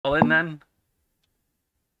All in then?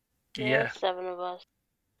 Yeah, Yeah. 7 of us.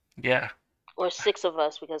 Yeah. Or 6 of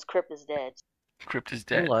us because Crip is dead. Crypt is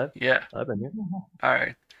I'm dead. alive. Yeah. I've been here.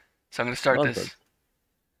 Alright. So I'm gonna start Well, this.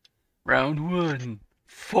 Round 1.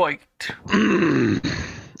 Fight.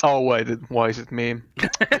 Oh wait, why is it me?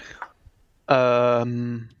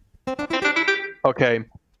 Okay.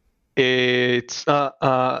 It's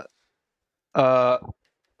I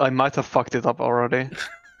might have fucked it up already.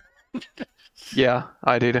 Yeah,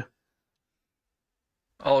 I did.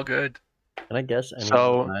 All good. Can I guess any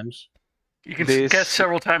So- times? You can This- guess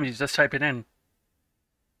several times. You just type it in.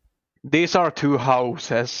 These are 2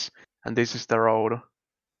 houses, and this is the road.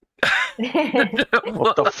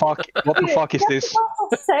 What the fuck? What the fuck is this?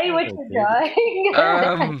 Say what you're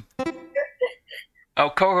doing. Oh,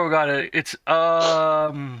 Coco got it. It's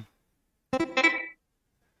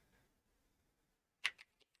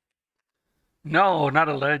No, not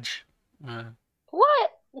a ledge.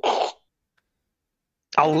 What?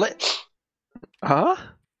 I'll let. Huh?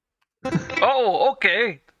 Oh,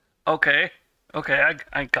 okay. Okay. Okay,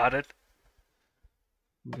 I got it.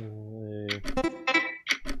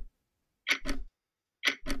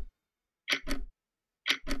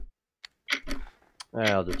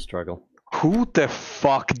 I'll just struggle. Who the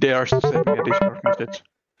fuck dares to send me a Discord message?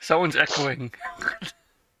 Someone's echoing.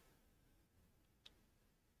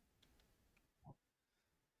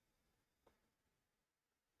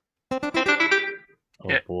 Oh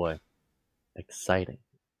Yeah. boy. Exciting.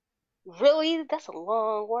 Really? That's a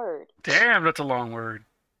long word. Damn, that's a long word.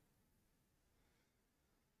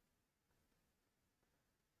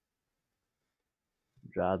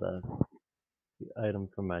 Draw the item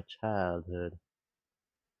from my childhood.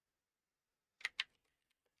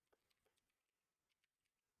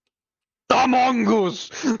 Among Us!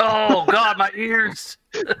 Oh god, my ears.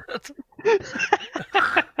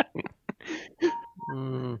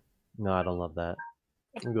 No, I don't love that.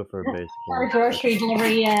 I'll go for a basic Our one. grocery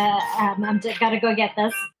delivery. I'm just gotta go get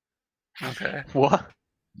this. Okay. What?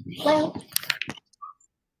 Well,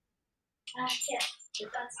 yeah,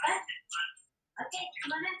 that's fine. Okay,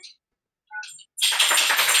 come on in.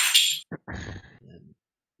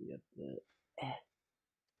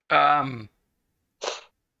 Um,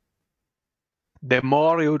 The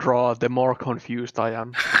more you draw, the more confused I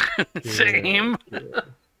am. same.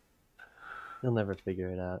 You'll never figure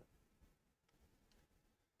it out.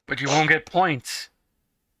 But you won't get points.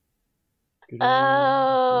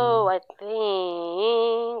 Oh, I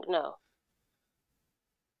think no.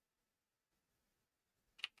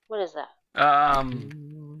 What is that?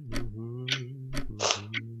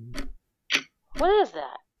 What is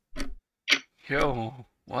that? Yo,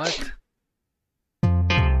 what?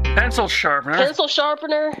 Pencil sharpener. Pencil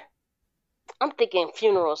sharpener? I'm thinking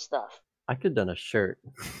funeral stuff. I could have done a shirt.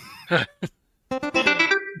 I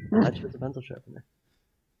chose a pencil sharpener.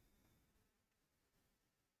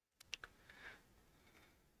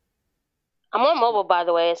 I'm on mobile, by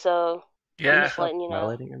the way, so I'm Yeah. just letting you know.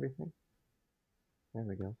 Highlighting everything. There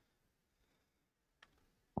we go.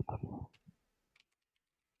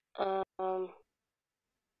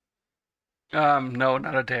 No,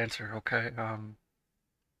 not a dancer. Okay.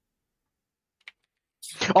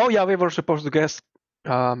 Oh yeah, we were supposed to guess.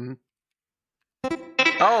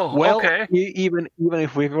 Oh, Well, okay. even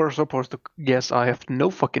if we were supposed to guess, I have no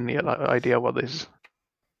fucking idea what this is.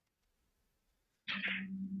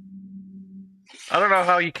 I don't know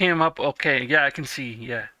how you came up. Okay, yeah, I can see.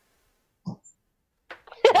 Yeah.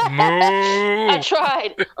 I Moo!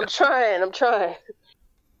 tried. I'm trying.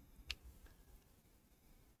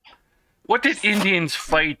 What did Indians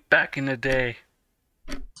fight back in the day?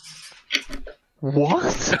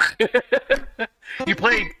 What? You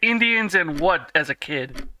played Indians and what as a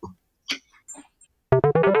kid?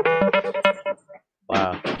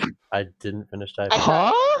 Wow. I didn't finish typing.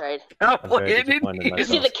 Huh? Right. I I'm very played disappointed in You Indians.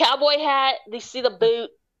 see the cowboy hat, you see the boot,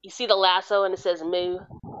 you see the lasso, and it says moo.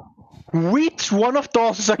 Which one of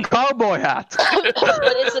those is a cowboy hat? But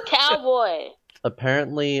it's a cowboy.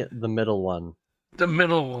 Apparently, the middle one. The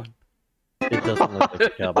middle one. It doesn't look like a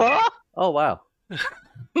cowboy. Huh? Oh, wow.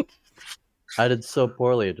 I did so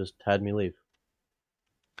poorly, it just had me leave.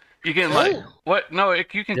 You can like what? No, you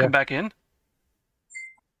can Yeah. come back in.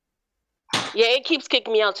 Yeah, it keeps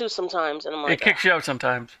kicking me out too sometimes, and I'm like, It kicks you out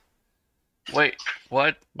sometimes. Wait,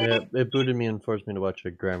 what? Yeah, it booted me and forced me to watch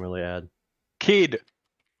a Grammarly ad. Kid.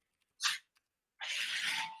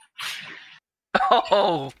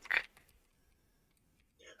 Oh,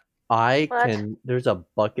 I What? can. There's a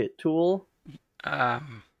bucket tool.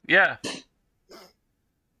 yeah.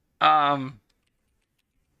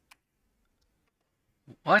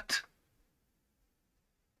 What?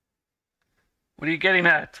 What are you getting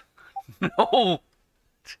at? No.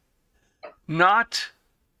 Not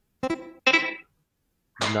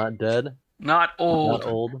dead. not old. Not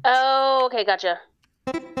old. Oh, okay, gotcha.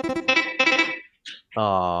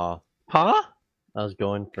 Aw, Huh? I was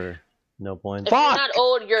going for no points. If you're not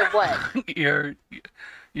old, you're what?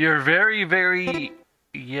 You're very, very,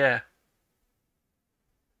 yeah.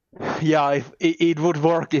 Yeah, if, it would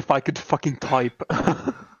work if I could fucking type.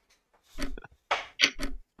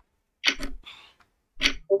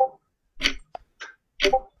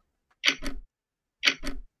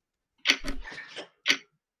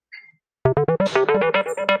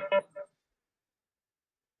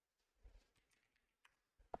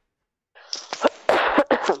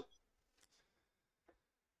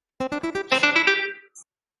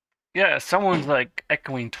 Yeah, someone's like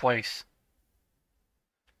echoing twice.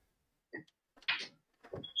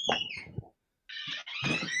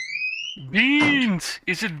 Beans!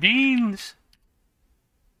 Is it beans?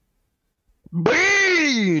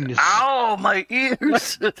 Beans! Ow, my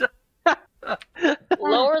ears!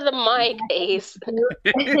 Lower the mic, Ace.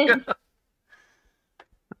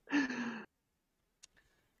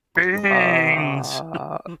 Beans!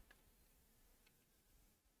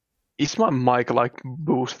 Is my mic like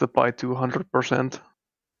boosted by 200%?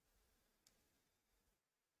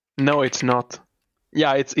 No, it's not.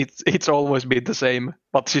 Yeah, it's always been the same,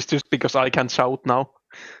 but it's just because I can shout now.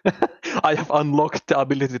 I have unlocked the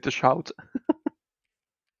ability to shout.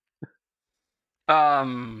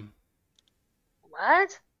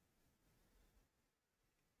 What?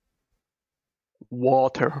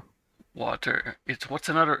 Water. Water. It's what's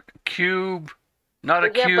another cube? Not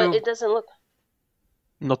a Yeah, cube. but it doesn't look.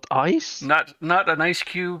 Not ice? Not an ice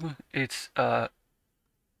cube. It's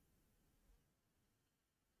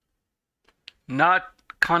not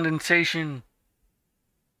condensation.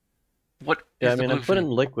 What Yeah, is I the mean, I blue put in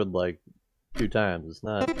thing? liquid like 2 times. It's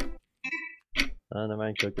not. Never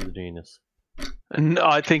mind, Cook is a genius. No,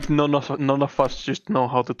 I think none of us just know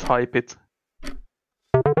how to type it.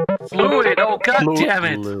 Fluid. Oh god damn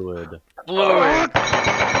it! Fluid. Fluid.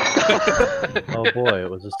 Oh boy, it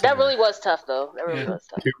was just. That really was tough, though. That really was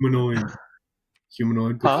tough.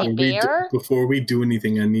 Humanoid. Huh? Before we do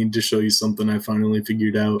anything, I need to show you something I finally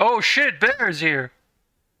figured out. Oh shit! Bear's here.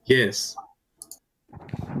 Yes.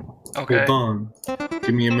 Okay. Hold on.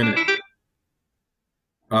 Give me a minute.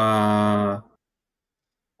 Oh, I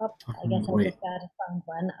guess I Wait. just gotta find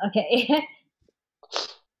one. Okay.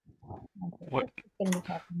 What? Gonna be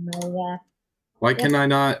talking more, Why can I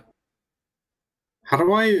not? How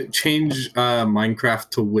do I change Minecraft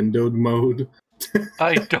to windowed mode?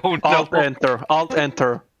 I don't know. Alt enter. Alt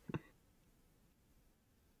enter.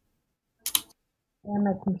 yeah,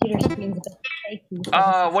 my computer screen's a bit shaky.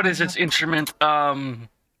 So What is its instrument? Yep,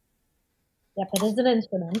 it is an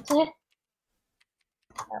instrument. Yep,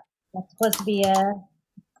 that's supposed to be a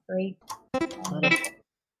great.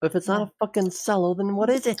 If it's not a fucking cello, then what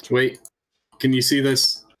is it? Wait, can you see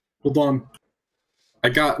this? Hold on. I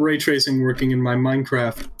got ray tracing working in my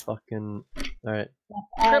Minecraft. Fucking. Alright.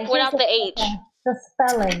 Trip without the H. The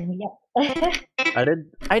spelling. Yep.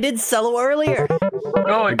 I did cello earlier.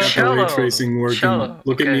 No, I it's got the ray cello. tracing working. Cello.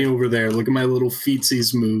 Look at Okay. me over there. Look at my little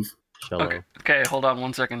feetsies move. Cello. Okay, hold on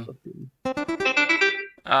 1 second.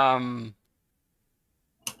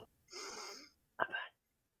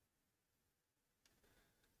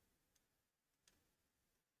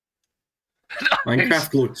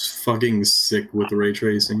 Minecraft looks fucking sick with ray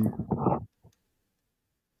tracing.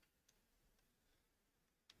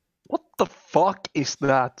 What the fuck is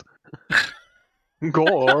that?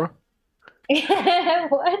 Gore.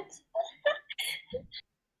 What?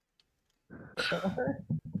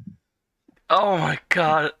 Oh my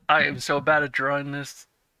god, I am so bad at drawing this.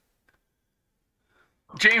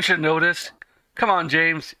 James should know this. Come on,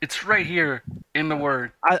 James. It's right here in the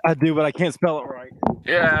word. I do, but I can't spell it right.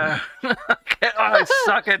 Yeah. I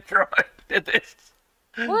suck at drawing this.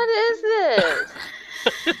 What is this?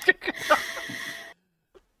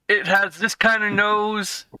 It has this kind of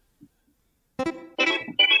nose.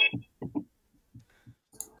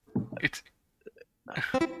 It's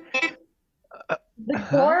The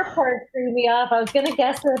gore part threw me off. I was gonna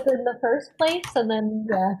guess it in the first place, and then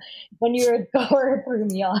when you were gore, it threw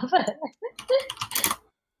me off.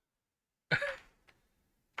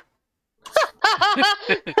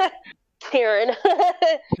 Karen.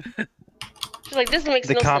 She's like, this makes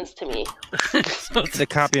The no cop- sense to me. They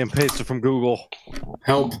copy and pasted from Google.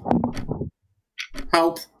 Help.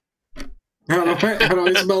 Help. How do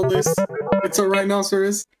I spell this? It's a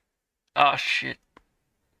rhinoceros. oh shit.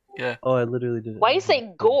 Yeah. Oh, I literally did. Why you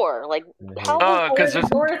say gore? Like how? Because there's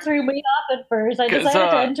Gore threw me off at first. I 'Cause,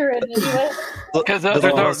 decided to enter it anyway. Because there's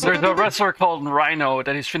a wrestler called Rhino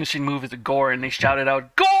that his finishing move is a gore, and they shouted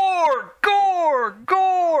out, "Gore! Gore!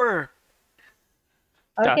 Gore!"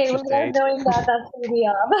 Okay, That's without just knowing that, threw me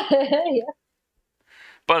off. Yeah.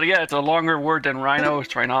 But yeah, it's a longer word than rhino.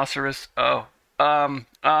 It's rhinoceros. Oh.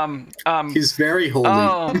 He's very holy.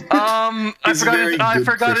 I He's very I good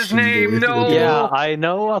forgot his Christian name. boy. No. Yeah, I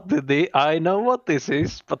know what this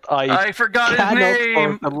is, but I forgot his cannot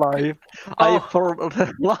name. for the life. Oh. I for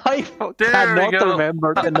the life There we cannot go.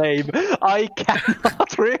 remember the name. I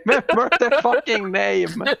cannot remember the fucking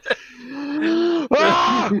name.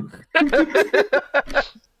 Ah!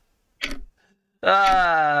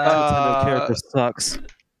 Nintendo character sucks.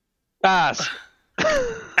 Ass.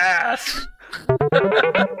 Ass.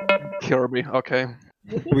 Kirby. Okay.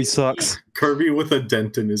 Kirby sucks. Kirby with a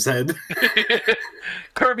dent in his head.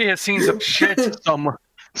 Kirby has seen some shit.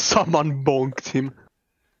 Someone bonked him.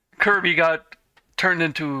 Kirby got turned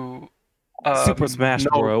into Super Smash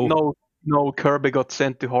Bro. No. Kirby got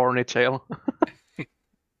sent to Horny Jail.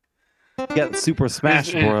 Get Super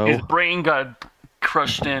Smash Bro. His brain got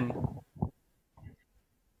crushed in.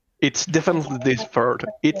 It's definitely this third.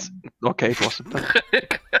 It's okay. It wasn't.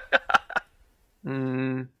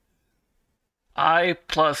 I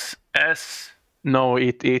plus S. No,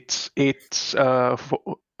 it's It's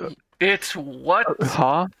what?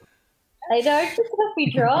 huh? I know, it's just what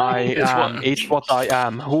we draw. It's what I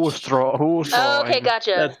am. Who's Oh, okay,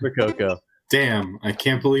 gotcha. That's for Coco. Damn, I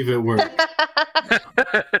can't believe it worked.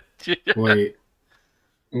 Wait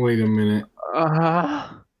a minute.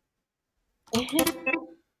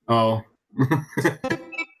 Oh.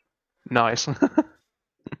 Nice.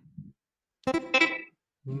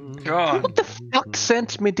 God. What the fuck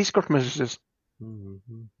sends me Discord messages?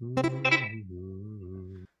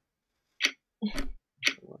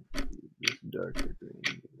 Darker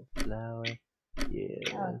green flower.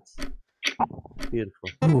 Yes. Beautiful.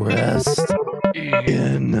 Rest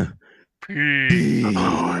in peace.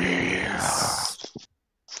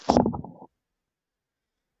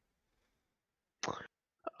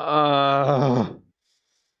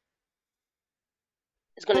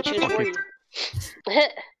 It's gonna choose for you.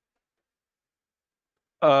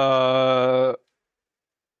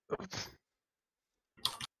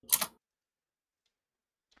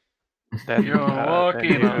 Then, You're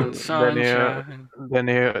walking on sunshine. Then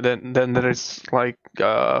there is like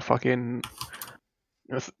fucking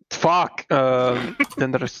fuck.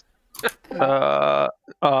 Then there is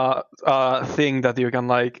thing that you can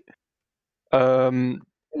like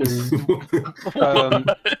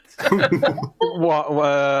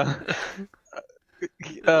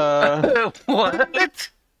What?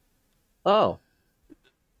 Oh.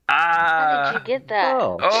 How did you get that?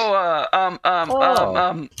 Oh.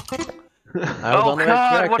 I was on the right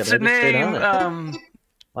God, track, what's the and I just stayed name? on it.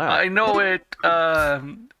 Wow. I know it.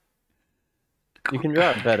 You can draw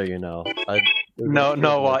it better, you know.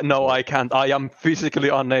 No, I can't. I am physically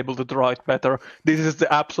unable to draw it better. This is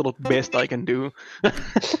the absolute best I can do.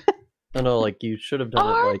 No, like you should have done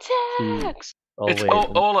it like Artax! It's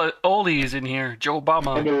Oli is in here. Joe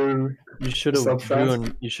Obama. you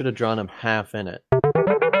should have drawn him half in it.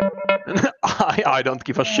 I don't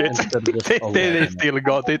give a shit. Instead of just they 11. still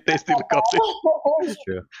got it. They still got it. It's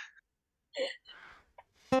true.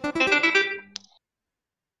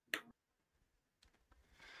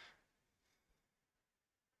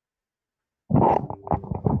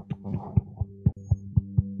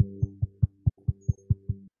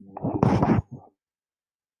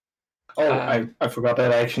 Oh, I forgot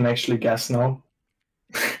that I can actually guess now.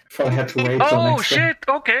 If I had to wait till Oh next shit!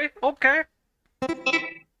 Okay.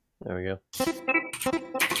 There we go.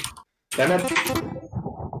 Damn it.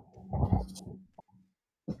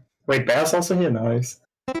 Wait, Bear's also here? Nice.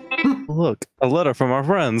 Look, a letter from our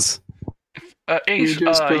friends. Ace, You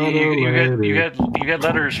just got a you get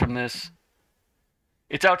letters from this.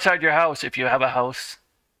 It's outside your house if you have a house.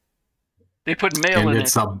 They put mail And in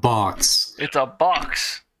it's it. a box. It's a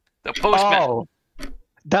box. The postman. Oh,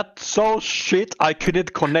 that's so shit. I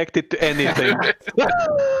couldn't connect it to anything.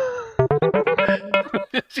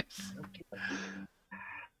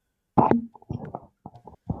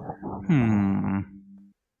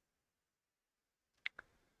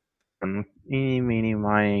 Eeny, meeny,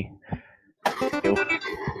 miny.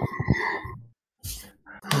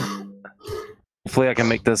 Hopefully I can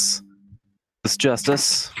make this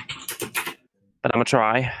justice. But I'm gonna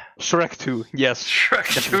try. Shrek 2, yes. Shrek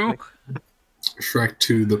 2. Shrek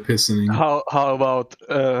 2, the pissening. How about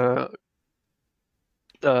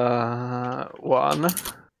 1?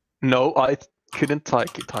 No, couldn't type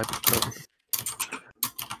it. No.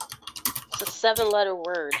 It's a 7-letter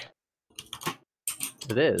word.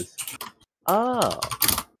 It is. Oh.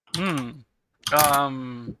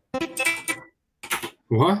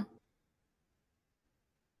 What?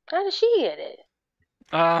 How did she get it?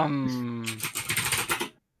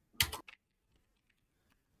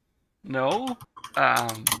 No.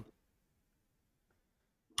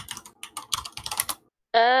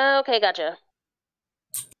 Okay, gotcha.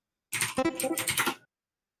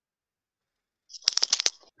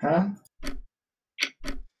 Huh?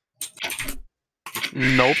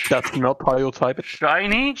 Nope, that's not how you type it.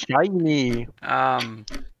 Shiny. Shiny.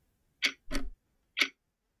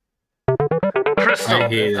 Crystal. I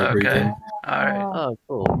hate everything. Okay. All right. Oh,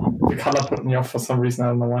 cool. The color put me off for some reason. I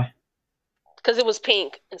don't know why. Because it was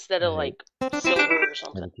pink instead of Right. like silver or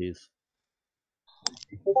something. Entities.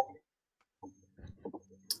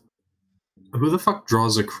 Who the fuck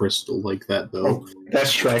draws a crystal like that, though? Oh,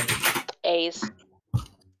 that's Shrek. A's.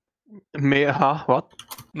 Me, huh? What?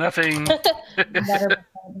 Nothing. Better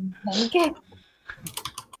than pink.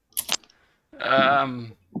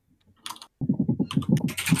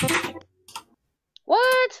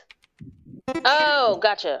 What? Oh,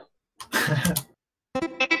 gotcha.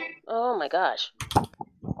 Oh my gosh.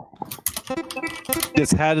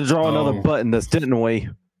 Just had to draw another Oh. button, this didn't we?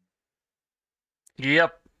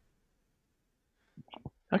 Yep.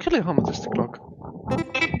 Actually, how much is the clock?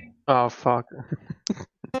 Oh, fuck.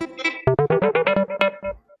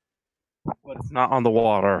 But it's not on the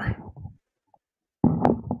water.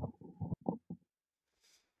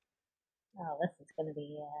 Oh, this is going to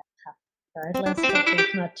be tough. Regardless, hopefully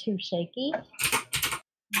it's not too shaky.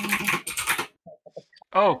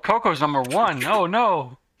 Oh, Coco's number 1. Oh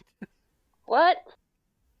no. What?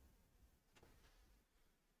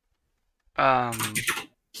 Yeah.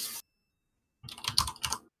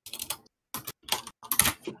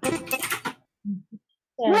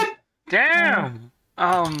 Damn.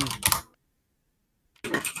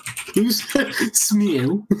 Who's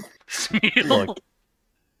Smeal? Look,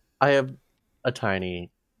 I have a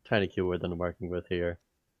tiny keyword that I'm working with here.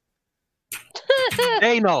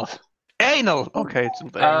 Anal! Anal! Okay, it's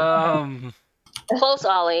not anal. Close,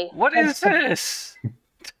 Ollie. What is this?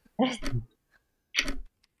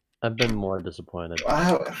 I've been more disappointed.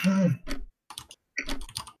 Wow.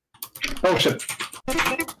 Oh shit.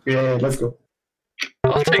 Yeah, let's go.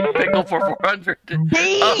 I'll take pickle for 400.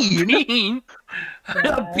 Bean! A bean?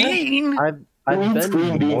 A bean? I've Green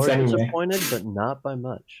been beans more anyway. disappointed, but not by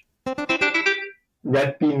much.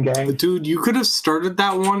 Red bean gang. Dude, you could have started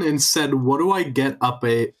that one and said, what do I get up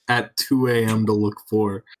at 2 a.m. to look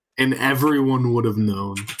for? And everyone would have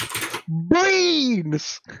known.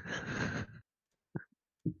 Beans!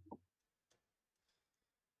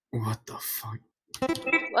 What the fuck?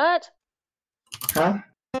 What? Huh?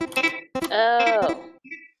 Oh.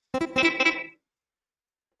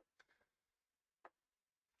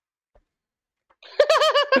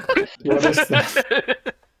 What is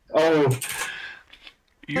that? Oh,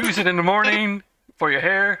 Use it in the morning for your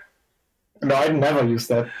hair. no, I'd never use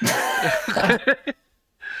that.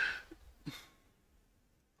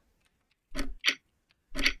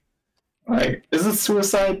 Like, is it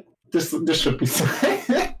suicide? This should be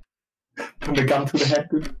suicide. Put a gun to the head,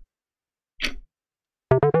 dude.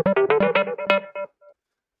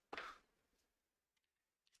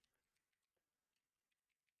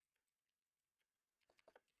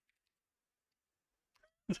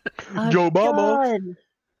 Yo, mama!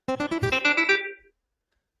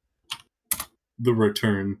 The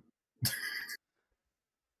return.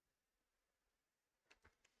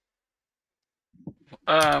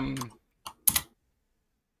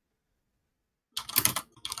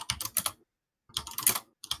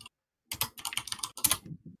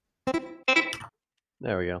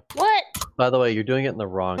 There we go. What? By the way, you're doing it in the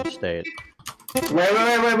wrong state.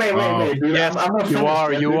 Wait, dude. Yes, I'm not you finished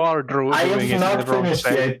are, yet, you dude. are, Drew, I doing it am in not the wrong finished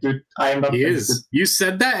state. yet, dude. I am not He finished. is. You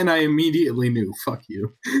said that and I immediately knew. Fuck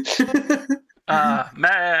you. Yeah.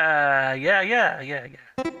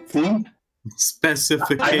 See?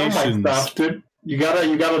 Specifications. I know my stuff, dude. You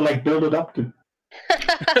gotta like build it up, dude.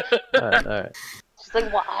 Alright. She's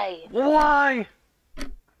like, why? Why?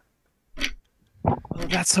 Oh,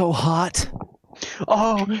 that's so hot.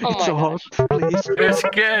 Oh, my it's so hot, please. It's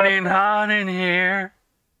getting hot in here.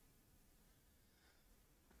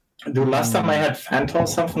 Dude, last time I had Fanta or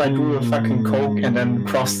something, I drew a fucking Coke and then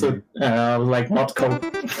crossed it, like not Coke.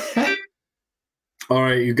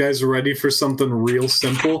 Alright, you guys ready for something real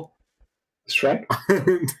simple? Shrek?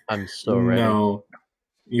 I'm so ready. No.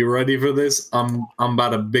 You ready for this? I'm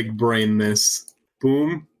about to big brain this.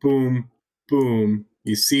 Boom, boom, boom,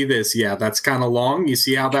 You see this? Yeah, that's kind of long. You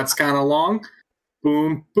see how that's kind of long?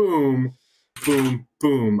 Boom, boom, boom,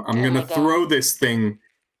 boom. I'm gonna throw this thing.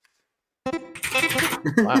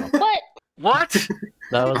 Wow. What? What?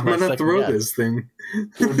 That was I'm my gonna second throw guess. this thing.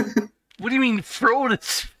 What do you mean throw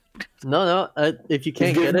this? No. If you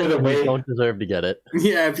can't Give get it it, away. you don't deserve to get it.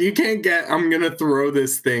 Yeah, if you can't get, I'm gonna throw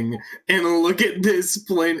this thing. And look at this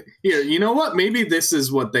plane. Here, you know what? Maybe this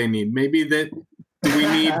is what they need. Maybe that. Do we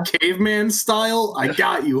need caveman style? I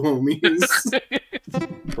got you, homies.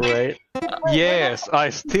 Right? Yes,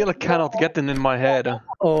 I still cannot get it in my head.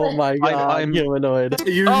 Oh my god, I'm- humanoid.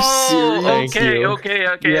 You're Oh, serious? Thank you. okay.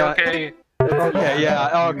 Yeah. Okay.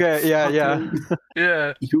 Okay, yeah.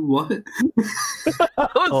 Yeah. You what? I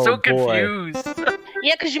was Oh, so boy. confused.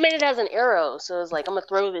 Yeah, because you made it as an arrow, so it was like, I'm gonna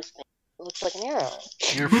throw this thing. It looks like an arrow.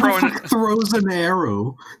 You're Who the throwing. fuck throws an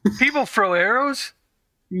arrow? People throw arrows.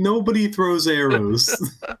 Nobody throws arrows.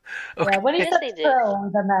 Yeah, when you Yes, said they did. throw,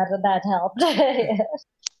 then that helped.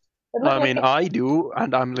 It looked I mean, like I do,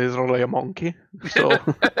 and I'm literally a monkey. So.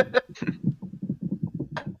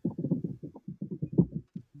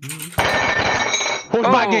 Who's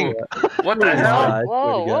Oh, banging? what the Oh, hell? I swear to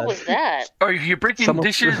Whoa, what God. was that? Are you breaking Some of-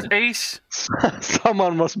 dishes, Ace?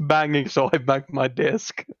 Someone was banging, so I banged my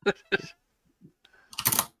desk.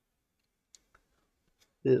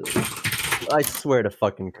 Ew. I swear to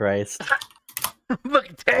fucking Christ.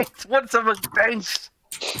 McDanks. What's a McDanks?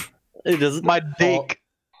 It is My dick.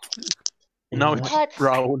 Now it's What?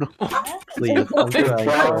 brown. Please, I'm trying so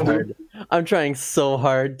Wow. hard. I'm trying so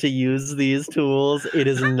hard to use these tools. It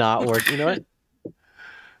is not working. You know what?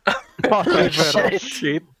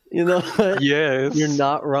 Shit. You know what? Yes. You're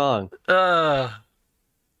not wrong.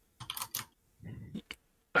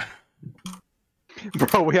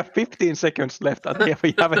 Bro, we have 15 seconds left and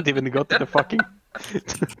we haven't even got to the fucking.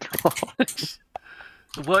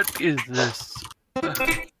 What is this?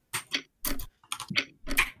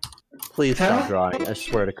 Please Huh? stop drawing. I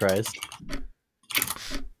swear to Christ.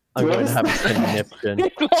 I'm What going to is have a conniption. A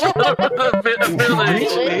village.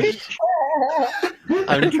 Village?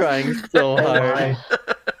 I'm trying so Oh hard. my.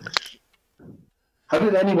 How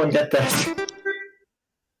did anyone get that?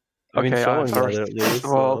 I mean, Okay, someone got first, it at least,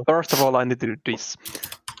 well, so- first of all, I need to do this.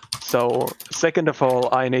 So, second of all,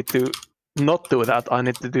 I need to not do that. I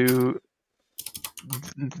need to do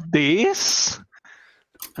this,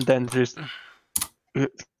 and then just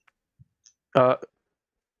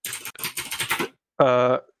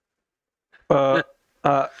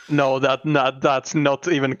no, that's not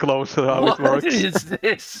even close to how it What works. is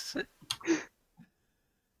this?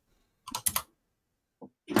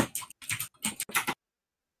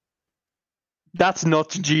 That's not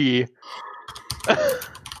G.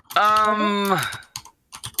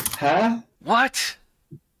 Huh? What?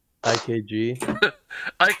 IKG.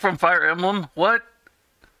 Ike from Fire Emblem? What?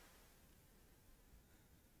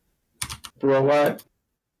 Bro, what?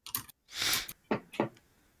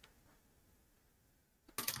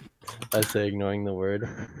 I say ignoring the word.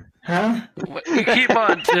 Huh? You keep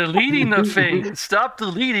on deleting the thing. Stop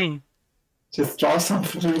deleting. Just draw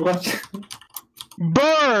something. What?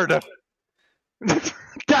 Bird!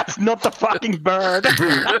 That's not the fucking bird!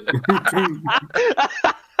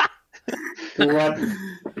 What?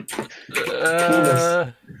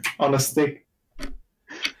 On a stick.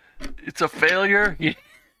 It's a failure.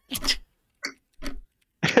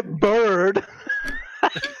 Bird!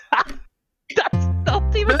 That's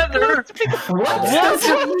not even Feather. What? What's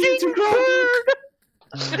a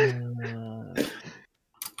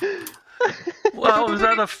Wow, was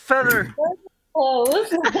that a feather? close. What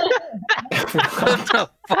the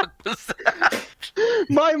fuck was that?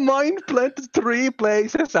 My mind planted 3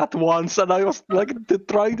 places at once, and I was like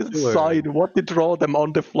trying to decide what to draw them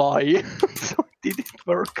on the fly. So it didn't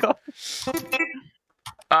work out.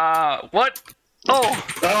 What? Oh,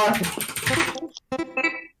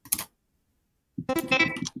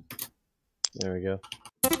 There we go.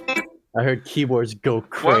 I heard keyboards go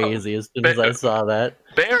crazy as soon as I saw that.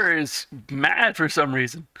 Bear is mad for some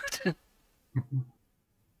reason.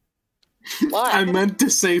 Why? I meant to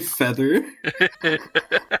say feather.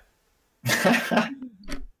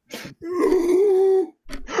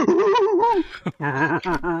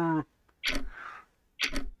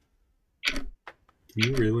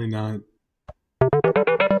 You really not?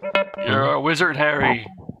 You're a wizard, Harry.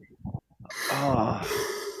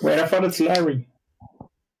 Wait, I thought it's Larry.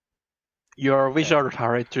 You're a wizard,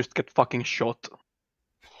 Harry. Just get fucking shot.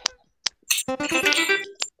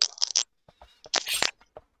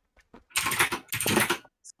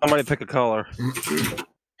 Somebody pick a color.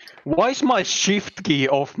 Why is my shift key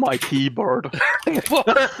off my keyboard?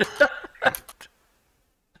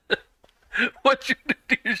 What you do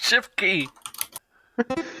to your shift key?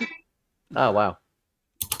 Oh wow.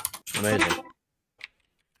 Amazing.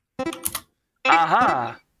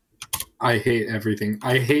 Aha! I hate everything.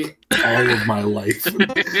 I hate all of my life.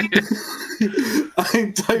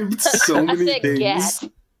 I typed so many said things.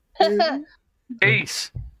 gat.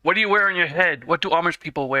 Ace, what do you wear on your head? What do Amish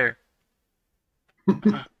people wear?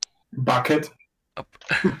 Bucket.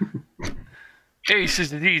 Ace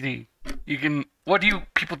is easy. You can. What do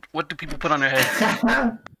people put on their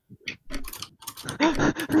head?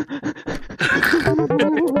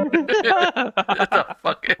 What the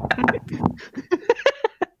fuck?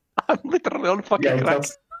 I'm literally on fucking Yeah, crack.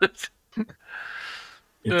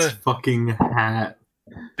 It's fucking hat.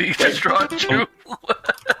 He just dropped you.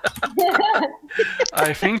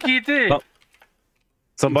 I think he did. Oh.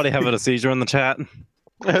 Somebody having a seizure in the chat.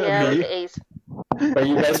 Yeah, Me? the Ace. Are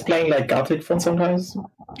you guys playing like Gothic phone sometimes?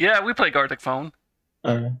 Yeah, we play Gartic Phone.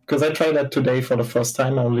 Because I tried that today for the first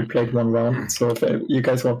time. I only played one round. So if you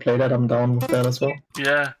guys want to play that, I'm down with that as well.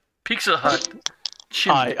 Yeah, Pizza Hut.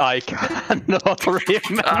 I cannot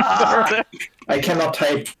remember. Ah. I cannot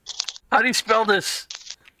type. How do you spell this?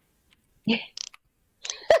 I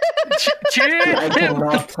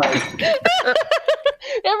cannot type.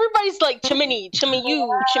 Everybody's like chimney, chimney you,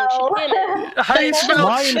 chim chim. How do you spell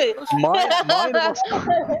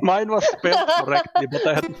Mine was spelled correctly, but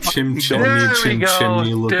I had to Chim fucking chimney, There we chim go.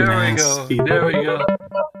 chimney looking There we ass go. people. There we go.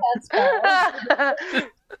 That's bad.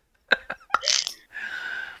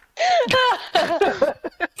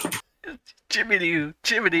 Jiminy you,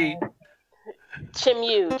 Jiminy. Chim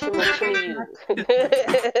you, chim you.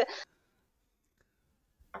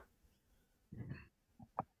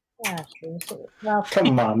 Yeah, true. So, well,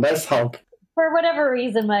 Come on, that's help. for whatever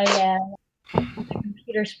reason, my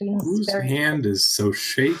computer screen is Whose very. hand is so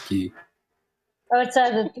shaky? Oh, it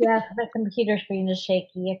says it. Yeah, the computer screen is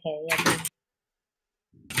shaky. Okay. Yeah.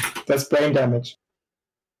 That's brain damage.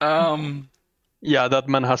 Yeah, that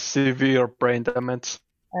man has severe brain damage.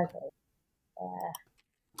 Okay.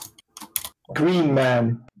 Green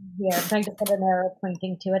man. Yeah, I'm trying to put an arrow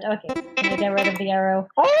pointing to it. Okay. Can I get rid of the arrow?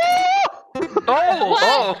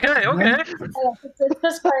 Oh, okay. Oh, it's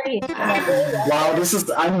this party. Wow,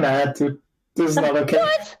 I'm mad, dude. This is not okay.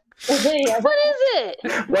 What? Yeah. What is it?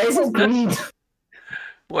 Why is it green?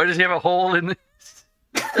 Why does he have a hole in?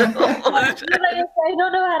 I don't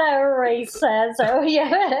know how to erase that, so yeah.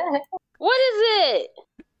 What is it?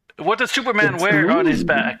 What does Superman It's wear on his green.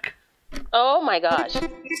 back? Oh my gosh.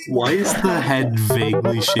 Why is the head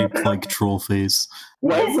vaguely shaped like troll face?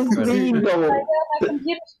 Why is it green I though? know my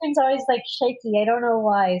computer screen's always like shaky. I don't know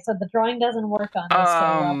why. So the drawing doesn't work on this.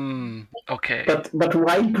 Okay. But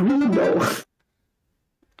why green though?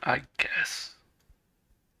 I guess.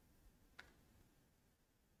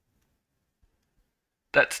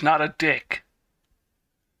 That's not a dick.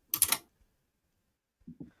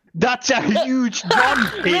 That's a huge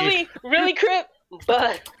jump! Really, Crip?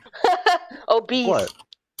 But obese. What?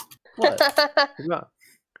 No.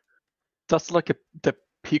 That's like the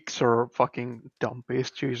Pixar fucking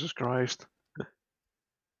dumpies, Jesus Christ.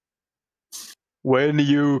 When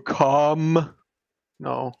you come...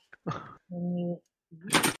 No.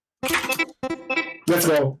 Let's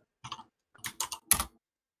go.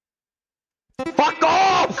 Fuck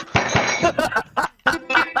off!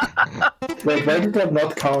 Wait, why did that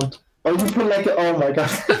not count? Oh, you put like oh my god.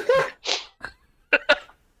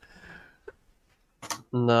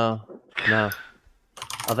 No. I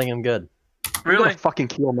think I'm good. I'm gonna Really? fucking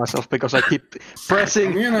kill myself because I keep pressing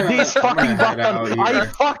I'm gonna- this I'm fucking gonna head button. out I here.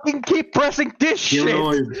 fucking keep pressing this You shit.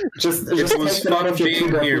 know, Just it was take it out fun of your being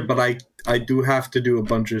keyboard. here, but I do have to do a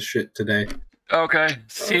bunch of shit today. Okay.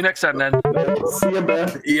 See you next time then. See you,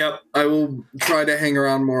 man. Yep, I will try to hang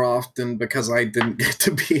around more often because I didn't get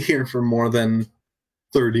to be here for more than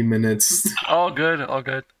 30 minutes. All good. All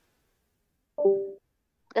good.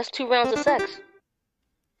 That's 2 rounds of sex.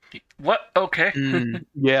 What? Okay.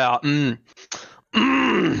 Yeah.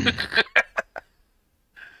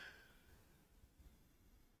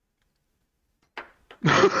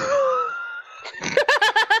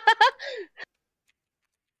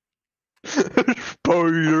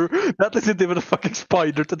 Spider. That isn't even a fucking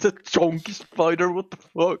spider. That's a chunky spider. What the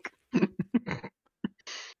fuck?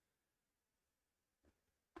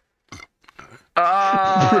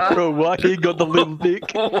 Bro, why he got the little dick?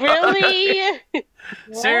 Really?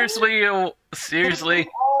 Seriously, seriously.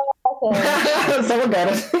 Okay. Someone got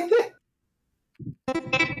it.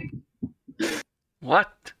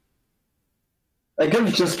 What? I could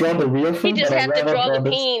have just drawn the real He thing. just but I'd had to rather draw the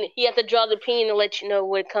this. peen. He had to draw the peen to let you know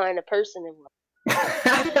what kind of person it was.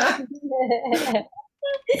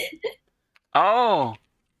 Oh.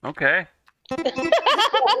 Okay.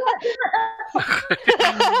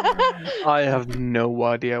 I have no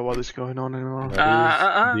idea what is going on anymore.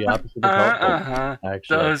 That is the opposite of helpful,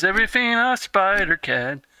 actually. Does everything a spider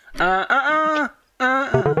can. The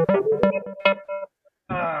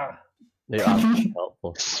opposite of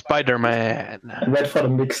helpful. Spider-Man Wait for the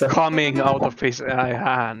mixer. coming out of his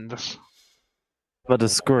hands. A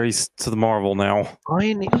disgrace to the Marvel now.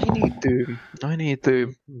 I need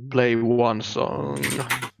to play one song.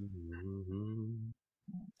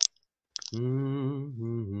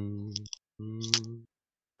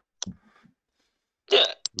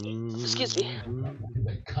 Excuse me.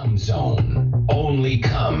 The cum zone. Only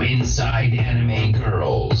cum inside anime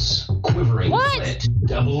girls. Quivering What? clit,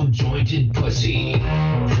 double jointed pussy,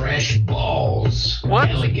 fresh balls, What?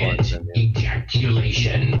 elegant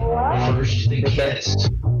ejaculation. First the kiss,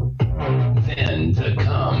 then the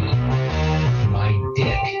cum. My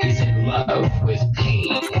dick is in love with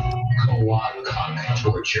pain. Co-op cock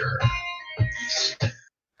torture.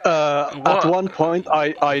 At one point,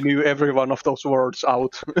 I knew every one of those words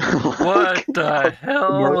out. What the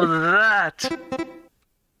hell was that?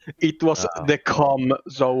 It was the cum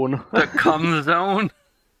zone. The cum zone?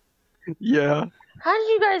 Yeah. How did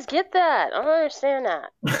you guys get that? I don't understand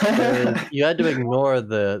that. You had to ignore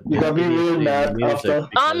the You gotta be really mad music after. because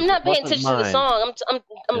I'm not it paying wasn't attention to the mine. song.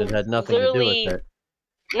 I'm It had nothing to do literally. with it.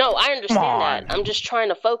 No, I understand Come that. on. I'm just trying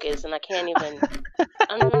to focus, and I can't even.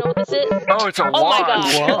 I don't even know what this is. Oh, it's a Oh my wand. god!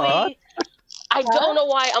 What? Really? I don't know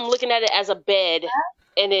why I'm looking at it as a bed,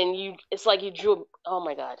 and then it's like you drew. Oh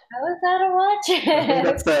my god! How is that a I think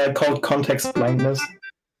watch? that's called context blindness.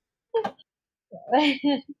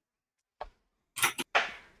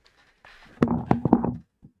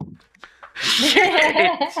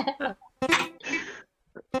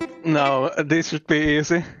 No, this should be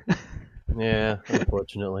easy. Yeah,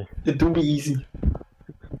 unfortunately. It do be easy.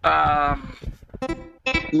 Um,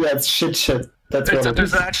 Yeah, it's shit. That's what it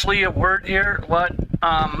there's is. actually a word here. What?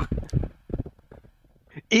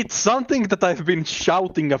 It's something that I've been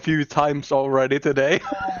shouting a few times already today.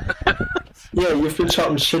 Yeah, you've been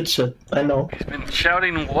shouting shit. I know. He's been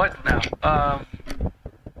shouting what now?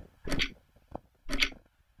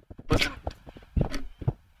 Listen.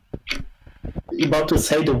 You're about to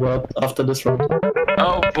say the word after this round.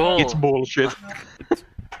 Oh, bull. It's bullshit.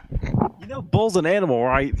 You know, bull's an animal,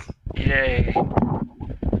 right? Yay.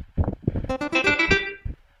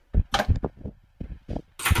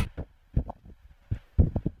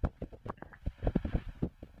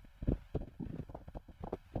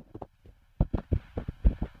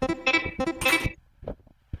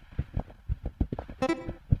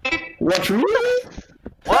 What, really?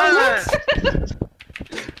 What?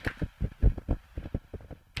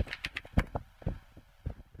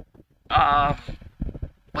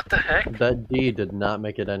 What the heck? That D did not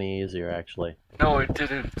make it any easier, actually. No, it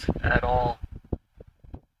didn't at all.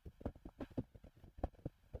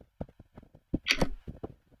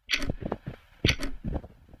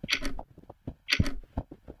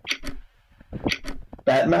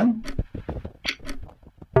 Batman?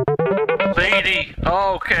 Lady.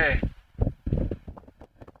 Oh, okay.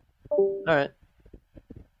 Alright.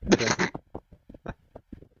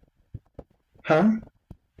 Huh?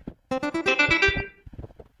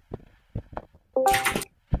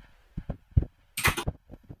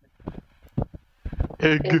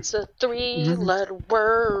 Egg. It's a 3-letter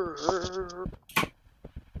word.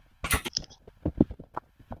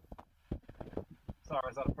 Sorry,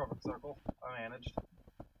 is that a perfect circle? I managed.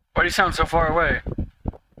 Why do you sound so far away?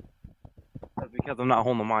 That's because I'm not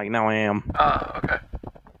holding the mic. Now I am. Okay.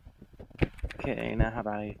 Okay, now how do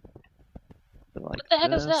I... Like What the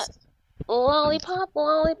heck is this? that? Lollipop,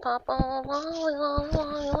 lollipop, oh, lolly, lolly,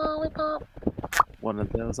 lolly, lollipop. One of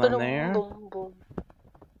those on Boom, there. boom, boom.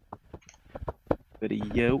 Bit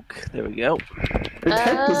of yolk. There we go. We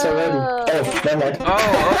had this already. Oh, never mind.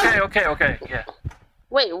 Oh, okay. Yeah.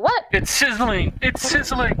 Wait, what? It's sizzling. It's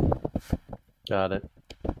sizzling. Got it.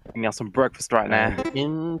 Eating out some breakfast right now. And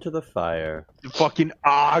into the fire. You fucking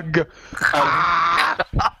og.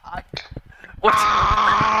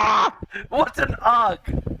 What's an og?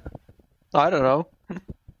 I don't know.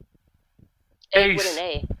 Egg with an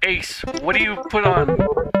A. Ace, what do you put on?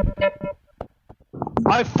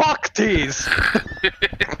 I fucked these!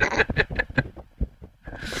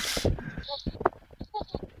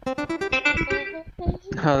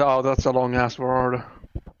 Oh, that's a long ass word.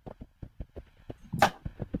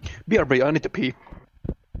 BRB, I need to pee.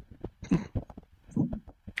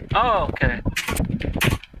 Oh, okay.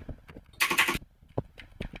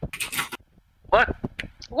 What?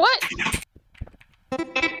 What?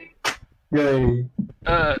 Yay.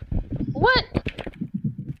 What?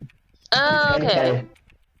 Oh, okay.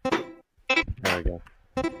 There we go.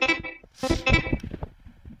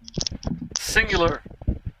 Singular.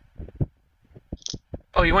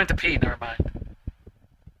 Oh, you went to pee. Never mind.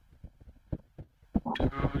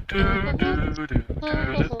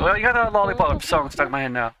 Well, you got a lollipop song stuck in my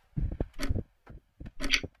head now.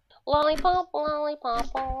 Lollipop,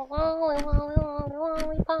 lollipop,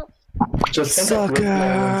 lollipop. Just think Sucker. of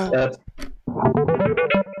that.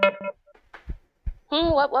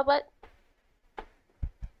 What?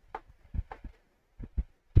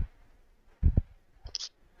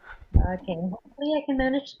 Okay, hopefully I can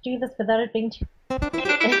manage to do this without it being too...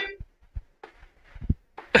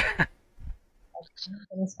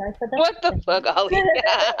 Start with What the fuck, Ollie?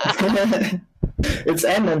 It's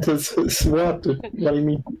N and his word. What do you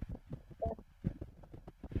mean?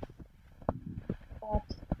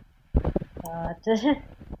 Sugar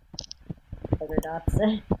dots.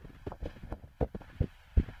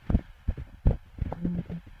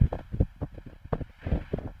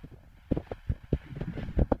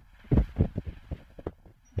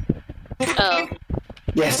 Oh.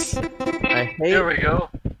 Yes. I hate Here we go.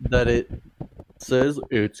 that it says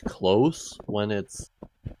it's close when it's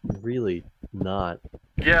really not.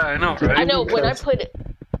 Yeah, I know, right? I know when I put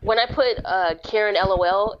Karen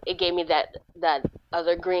LOL, it gave me that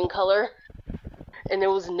other green color, and it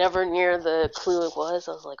was never near the clue it was.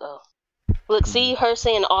 I was like, oh, look, see her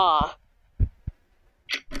saying "aw."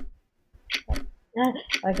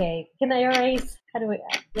 Okay, can I erase? How do we?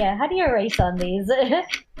 Yeah, how do you erase on these?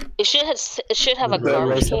 It should have a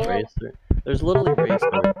garbage can. Eraser. There's a little eraser.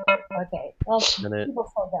 Okay, well, And it-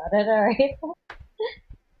 people still got it. All right.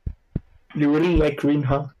 You really like green,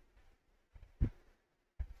 huh?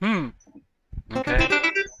 Okay.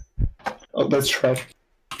 Oh, that's Shrek.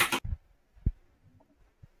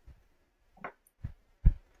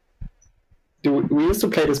 We used to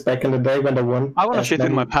play this back in the day when there weren't. I want to as shit in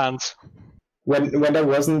many- my pants. When there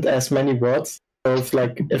wasn't as many words. So it's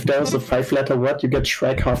like if there was a 5-letter word, you get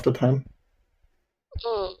Shrek half the time.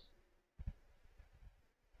 Mm.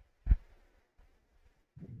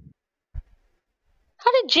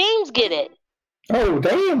 How did James get it? Oh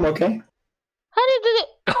damn! Okay. How did it?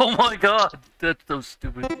 Oh my god, that's so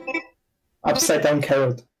stupid. Upside down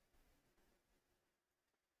carrot.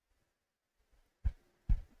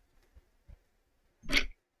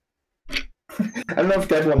 I don't know if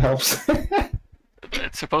that one helps.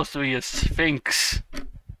 It's supposed to be a sphinx.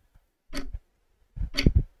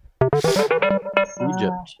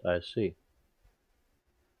 Egypt, I see.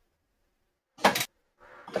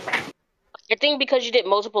 I think because you did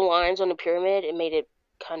multiple lines on the pyramid, it made it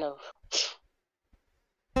kind of.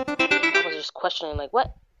 I was just questioning, like,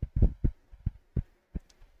 what?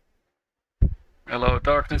 Hello,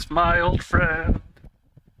 darkness, my old friend.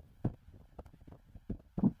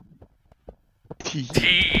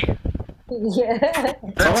 T. Yeah.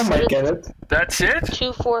 Someone might get it. That's it?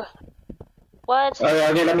 2, 4. What?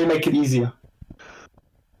 Okay, let me make it easier.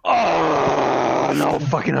 Oh, no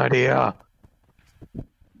fucking idea.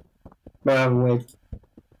 Wait.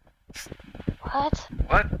 What?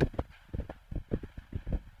 What?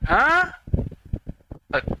 Huh?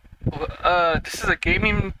 This is a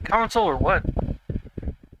gaming console or what?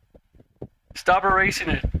 Stop erasing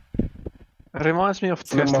it. It reminds me of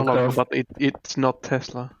No more Tesla, curve. but it's not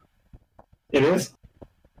Tesla. It is?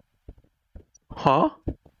 Huh?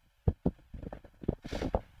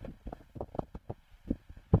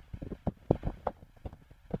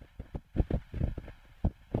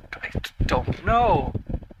 I don't know.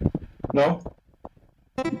 No?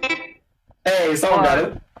 Hey, someone got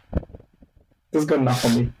it. This is good enough for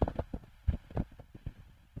me.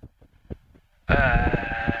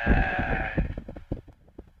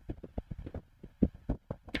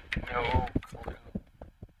 No clue.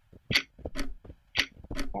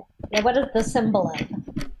 Yeah. What is the symbol of?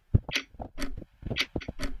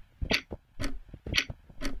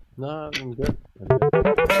 No, I'm good. I'm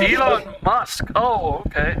good. Elon Musk. Oh,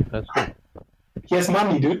 okay. That's good. He has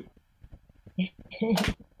money, dude.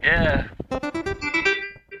 Yeah.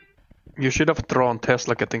 You should have drawn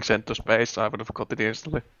Tesla getting sent to space. I would have got it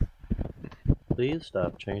instantly. Please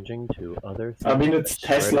stop changing to other things. I mean, it's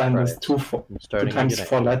Tesla and it's two I'm starting times again.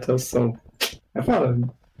 4 letters, so I found it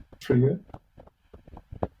pretty good.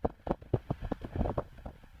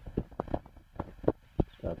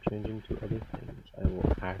 Stop changing to other things. I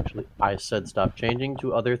will actually. I said stop changing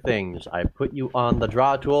to other things. I put you on the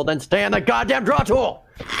draw tool, then stay on the goddamn draw tool!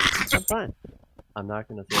 I'm fine. I'm not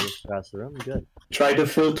gonna throw this across the room. I'm good. Try the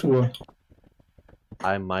fill tour.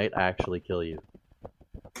 I might actually kill you.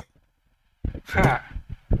 Huh.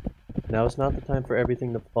 Now is not the time for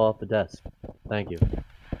everything to fall off the desk. Thank you.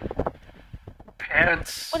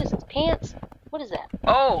 Pants. What is this? Pants? What is that?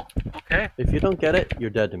 Oh, okay. If you don't get it, you're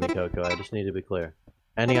dead to me, Coco. I just need to be clear.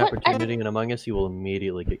 Any What? opportunity in Among Us, you will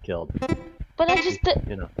immediately get killed. But I just did.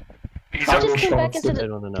 You know, He's I a, just came back into I the.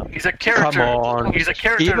 don't know. he's a character. Come on. He's a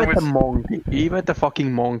character Even with. the monkey, even the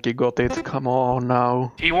fucking monkey got it. Come on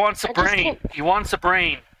now. He wants a I just brain. can't- He wants a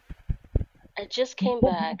brain. I just came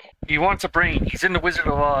back. He wants a brain. He's in the Wizard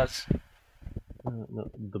of Oz.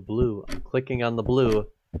 No, the blue. I'm clicking on the blue.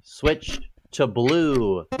 Switch to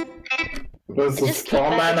blue. There's I a just came straw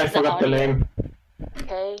back man, I into the forgot the audio. name.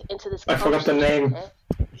 Okay, into this. I forgot the conversation, name. okay?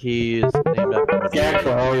 He's named after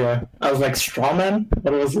Scarecrow, oh yeah. I was like, straw man?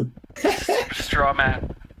 What was it? Straw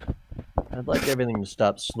man. I'd like everything to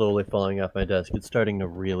stop slowly falling off my desk. It's starting to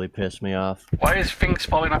really piss me off. Why is things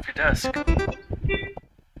falling off your desk?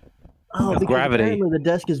 Oh, because Gravity. apparently the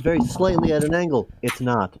desk is very slightly at an angle. It's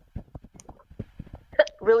not.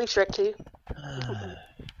 Really, Shrek 2?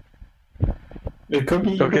 It could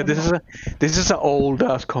be. Okay, this is an old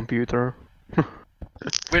ass computer.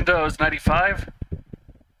 Windows 95.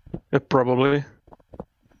 Probably.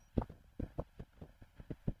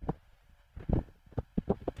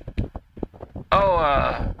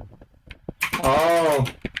 Oh, Oh,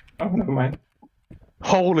 never mind.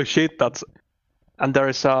 Holy shit, that's. And there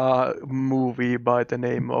is a movie by the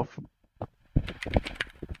name of.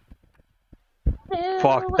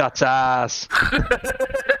 Fuck, that's ass.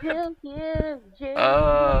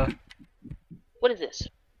 What is this?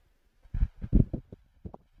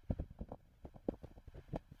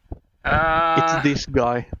 It's this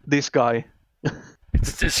guy. This guy.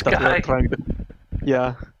 It's this That's what guy. I'm trying to.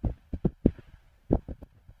 Yeah. I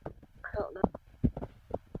don't know.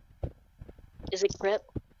 Is it Grip?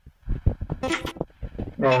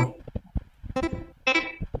 No.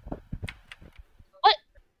 What?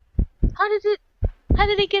 How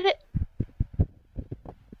did he get it?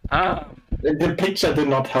 The picture did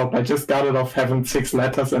not help. I just got it off having 6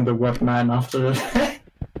 letters and the word 9 after it.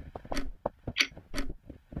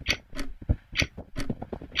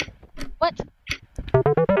 What?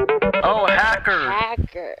 Oh, hacker.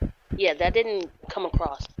 Hacker. Yeah, that didn't come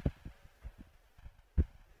across.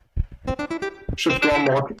 Should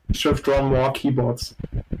draw more keyboards.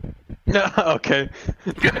 Okay.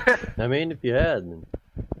 I mean, if you had. Then...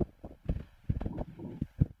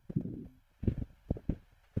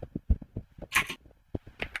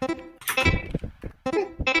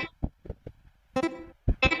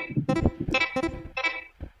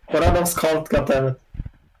 What are those called? Goddammit.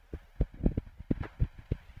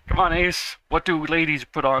 Come on, Ace. What do ladies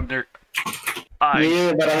put on their eyes?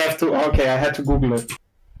 Yeah, but I have to. Okay, I had to Google it.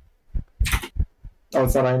 Oh,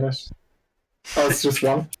 it's not English. Oh, it's just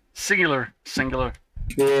one. Singular. Singular.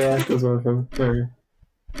 Yeah, that's what I thought. There you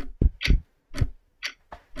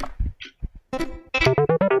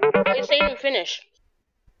You say didn't finish.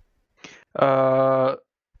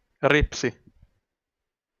 Ripsi.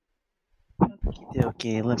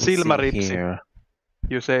 Okay, let me Silma see Ripsi. here.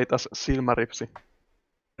 You say it as Silma Ripsi.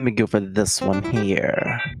 Let me go for this one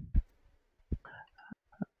here.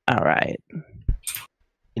 Alright.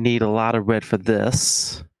 You need a lot of red for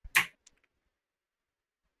this.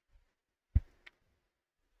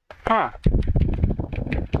 Huh.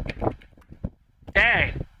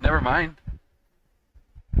 Dang. Never mind.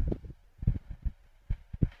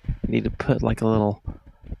 You need to put like a little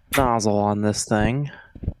nozzle on this thing.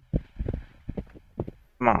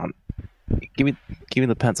 Come on. Give me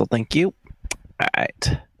the pencil, thank you.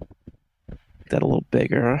 Alright. Make that a little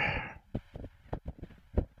bigger.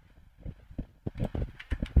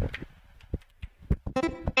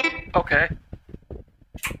 Okay.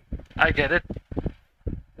 I get it.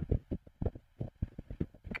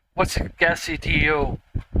 What's a gas CTO?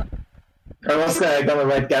 I was gonna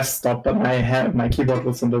write gas stop, but my keyboard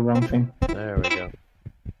was on the wrong thing. There we go.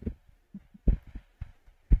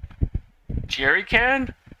 Jerry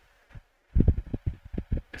can?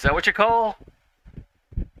 Is that what you call?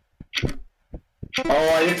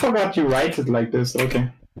 Oh, I forgot you write it like this. Okay.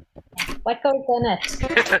 What goes in it?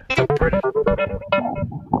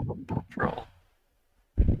 Troll.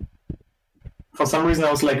 For some reason,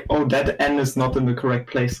 I was like, oh, that N is not in the correct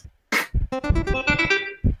place.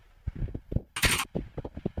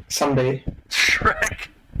 Someday. Shrek.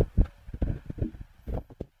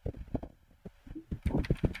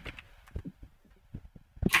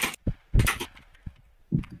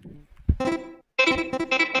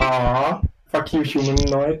 Aww. Fuck you,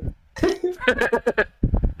 humanoid.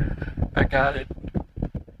 I got it.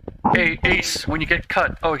 Hey, Ace, when you get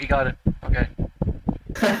cut. Oh, he got it. Okay.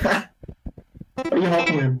 Are you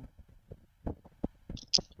helping him?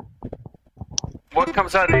 What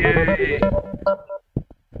comes out of you?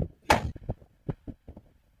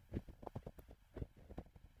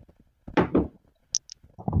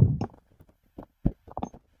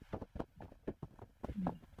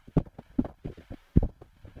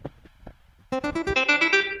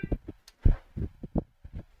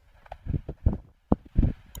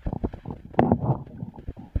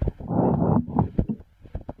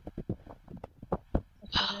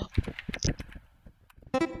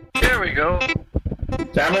 There we go.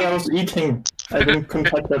 Damn it, I was eating. I didn't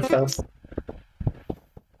contact that fast.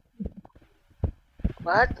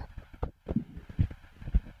 What?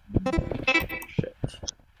 Shit.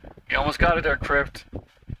 You almost got it there, Crypt.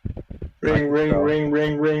 Ring, ring, ring,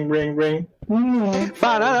 ring, ring, ring, ring.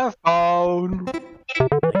 Banana phone.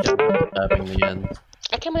 Having the end.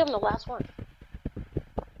 I can't believe I'm the last one.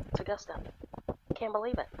 To guess that. I can't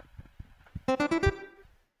believe it.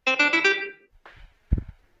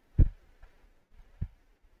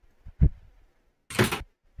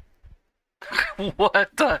 What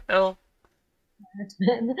the hell?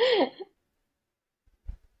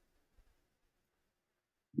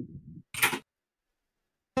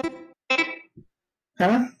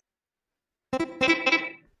 Huh?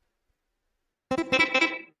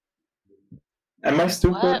 Am I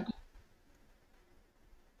stupid?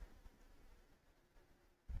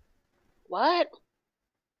 What?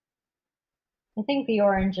 I think the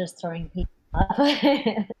orange is throwing people off.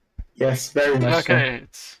 Yes, very much so. Okay,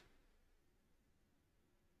 it's...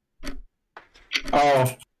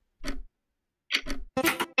 Oh.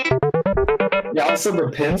 Yeah, also the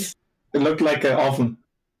pins. It looked like an oven.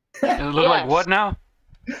 It look like what now?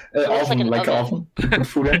 Oven, like an oven. You put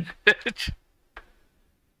food in.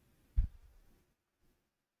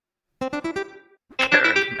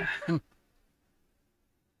 Carrot man.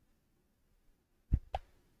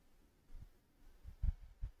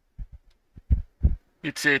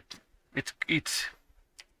 It's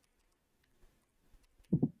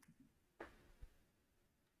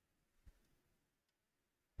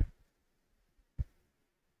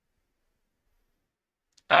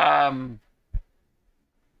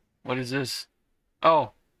what is this?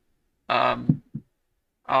 Oh,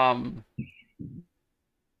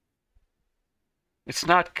 it's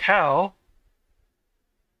not cow.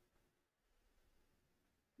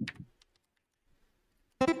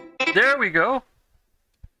 There we go.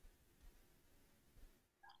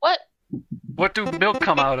 What? What do milk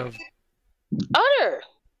come out of? Udder!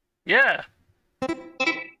 Yeah,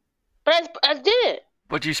 But I did it!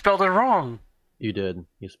 but you spelled it wrong. You did.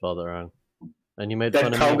 You spelled it wrong. And you made That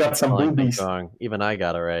fun of cow me got for some spelling things boobies. wrong. Even I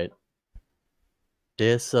got it right.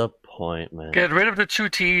 Disappointment. Get rid of the two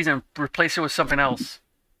T's and replace it with something else.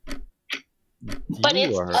 But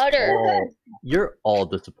it's udder. You're all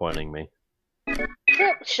disappointing me.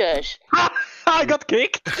 Shush. I got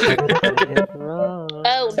kicked.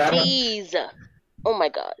 Oh, Damn it. these. Oh my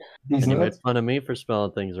god. These You made nuts. fun of me for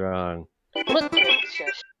spelling things wrong. Look,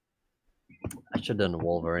 shush. I should have done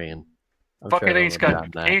Wolverine. I'm Fucking sure Ace everyone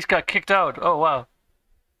got kicked out. Oh wow.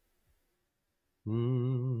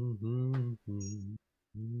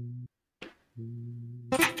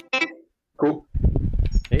 Cool.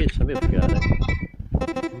 Hey, some people got it. I'll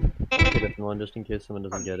get a different one just in case someone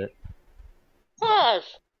doesn't get it. Hush.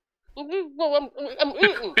 I'm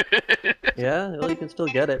eating. Yeah, well, you can still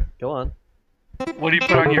get it. Go on. What do you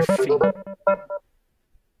put on your feet?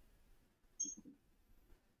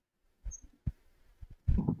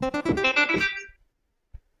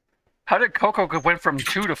 How did Coco went from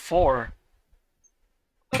 2 to 4?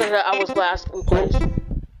 I was last in place.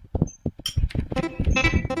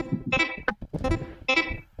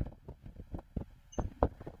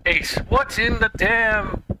 Ace, what's in the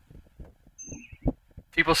dam?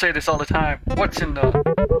 People say this all the time. What's in the...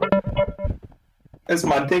 Is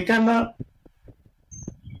my dick in that?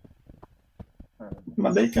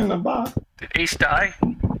 My dick in the box. Did Ace die?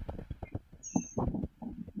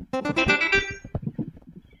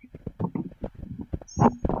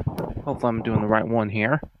 Hopefully I'm doing the right one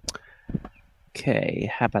here.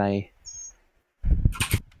 Okay, how about I...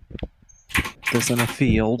 this in a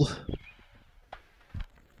field.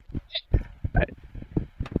 Right.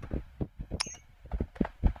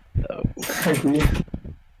 Oh. I agree.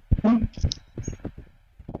 Mm.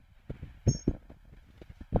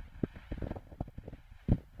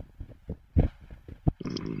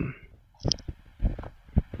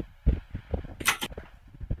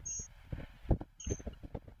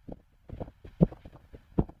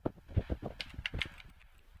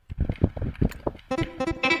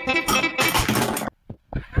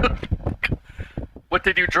 What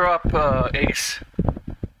did you drop, Ace?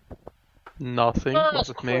 Nothing. Was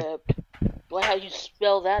it me? Boy, how you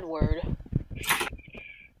spell that word?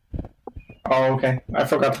 Oh, okay. I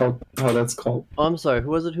forgot how that's called. Oh, I'm sorry. Who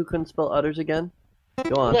was it who couldn't spell udders again?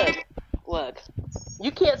 Go on. Look.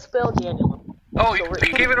 You can't spell Daniel. Oh, you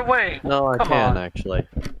gave it away. No, I Come can on. actually.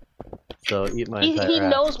 So eat my He entire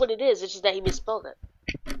ass. knows what it is. It's just that he misspelled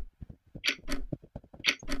it.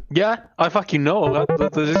 Yeah, I fucking know that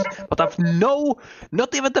this is, but I've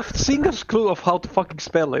not even the single clue of how to fucking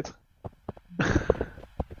spell it. The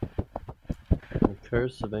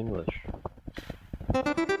curse of English.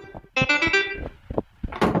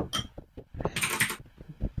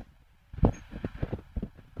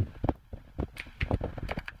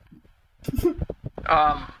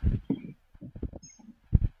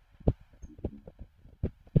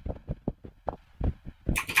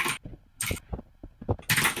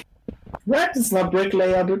 What? It's not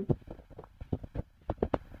bricklayer, dude.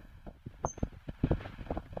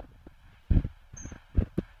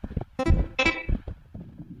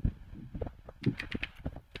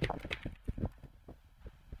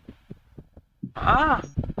 Ah,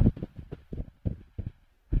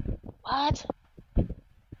 What?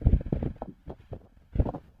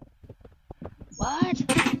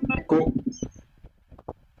 What? Go.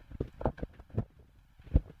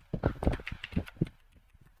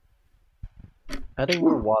 Adding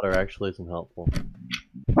more water actually isn't helpful.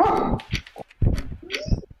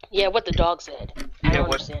 Yeah, what the dog said. I yeah, don't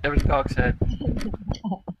what understand. every dog said.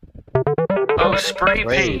 Oh, spray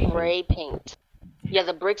paint. Spray paint. Yeah,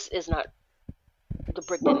 the bricks is not. The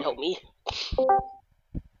brick didn't help me.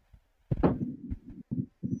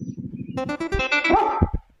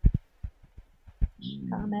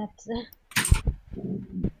 Comment.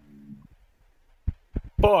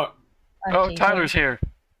 Fuck. Oh, Tyler's here.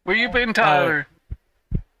 Where you been, Tyler?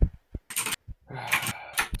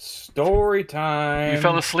 Story time. You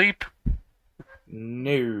fell asleep?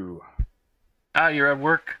 No. Ah, you're at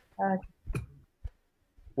work.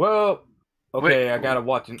 Well, okay, Wait. I gotta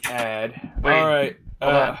watch an ad. Wait. Alright.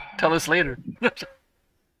 Hold on. Tell us later.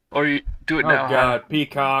 Or you do it Oh now. god,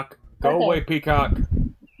 Peacock. Go Okay. away, Peacock.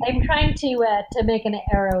 I'm trying to make an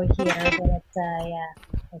arrow here, but it's yeah.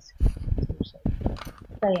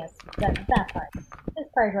 So yes, that part. This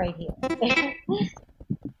part right here.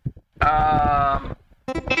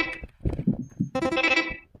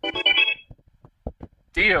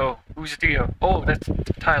 Dio. Who's Dio? Oh, that's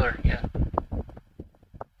Tyler. Yeah.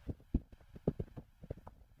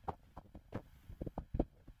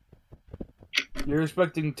 You're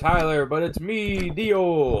expecting Tyler, but it's me,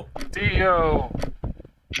 Dio. Dio.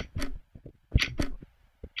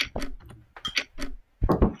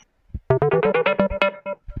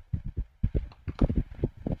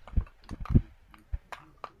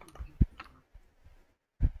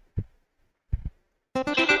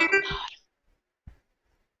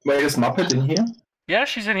 Wait, is Muppet in here? Yeah,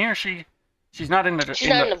 she's in here. She's not in the. She's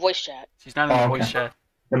not in the voice chat. She's not in the Oh, voice okay. chat.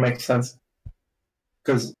 That makes sense.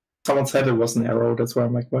 Because someone said it was an arrow, that's why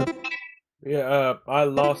I'm like, what? Yeah, I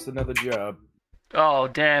lost another job. Oh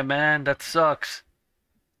damn, man, that sucks.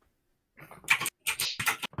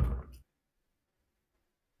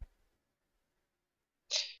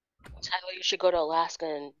 Tyler, you should go to Alaska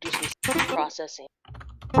and do some processing.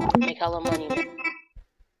 Make hella money, man.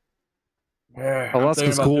 Yeah, I'm Alaska's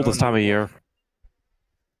thinking about cool doing this time of that. year.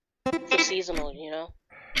 For seasonal, you know?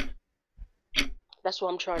 That's what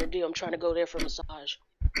I'm trying to do. I'm trying to go there for massage.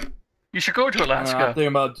 You should go to I'm Alaska. thinking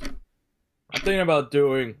about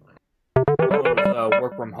doing those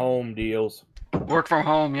work from home deals. Work from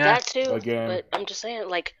home, yeah. That too, Again. but I'm just saying,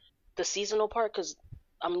 like, the seasonal part, because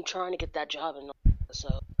I'm trying to get that job in.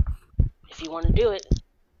 So, if you want to do it,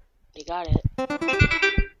 you got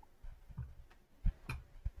it.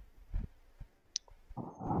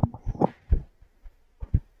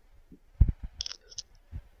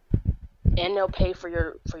 And they'll pay for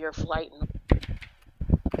your flight.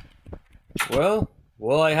 Well,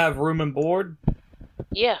 will I have room and board?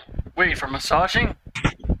 Yeah. Wait, for massaging?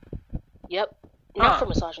 Yep. Not Huh. for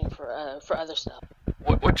massaging, for other stuff.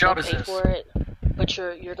 What job They'll is pay this? for it, but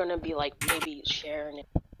you're gonna be like maybe sharing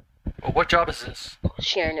What job is this?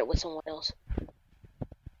 it with someone else.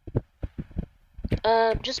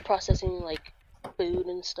 Just processing like food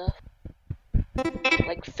and stuff,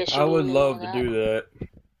 like fishing. I would and love all to do that.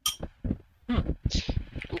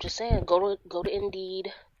 I'm just saying, go to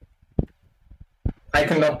Indeed. I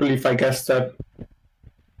cannot believe I guessed that.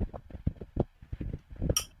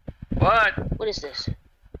 What? What is this?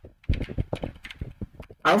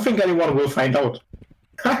 I don't think anyone will find out.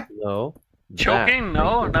 No. Choking?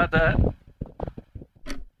 No, not that.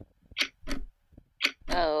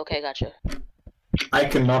 Oh, okay, gotcha. I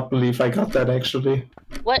cannot believe I got that actually.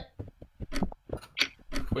 What?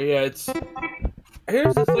 But yeah,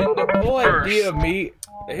 here's the thing, the whole idea of me...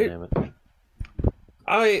 Damn it.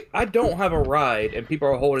 I don't have a ride, and people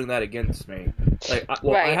are holding that against me. Like, I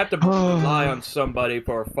Right. have to rely on somebody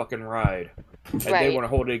for a fucking ride. and they want to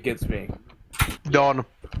hold it against me. Done.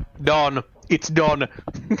 Done. It's done.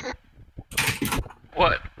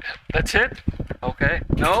 What? That's it? Okay.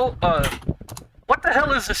 No, what the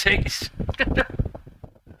hell is this haze?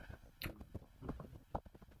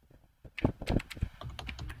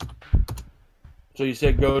 So you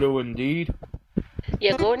said go to Indeed?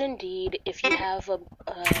 Yeah, go in Indeed. If you have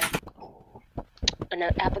an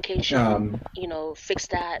application, you know, fix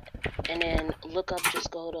that, and then look up.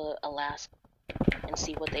 Just go to Alaska and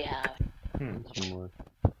see what they have.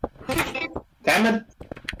 Damn it!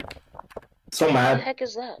 So What the mad. heck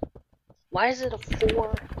is that? Why is it a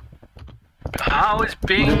 4? How is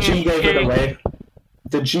being The G gave it king? away.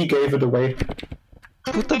 The G gave it away.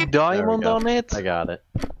 Put a diamond on it. I got it.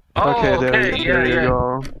 Oh, Okay, there, okay, there you yeah.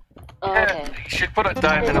 go. Oh, Yeah, okay. you should put a I didn't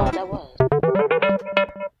diamond know on what it. that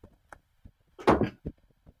was.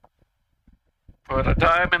 Put a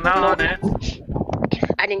diamond on it.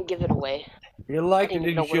 I didn't give it away. You liked I it, didn't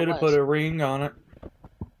then know you what it should have was. put a ring on it.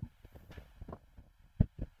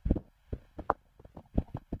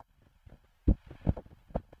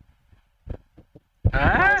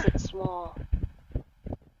 Why is Huh? it small?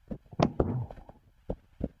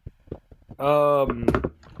 Are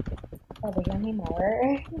there any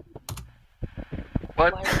more?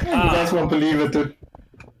 What? Why is it You guys won't believe it, dude.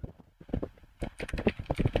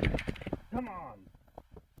 Come on.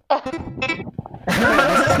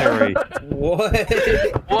 Harry. What?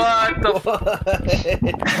 What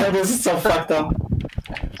the This is so fucked up.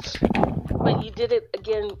 But you did it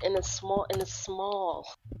again in a small.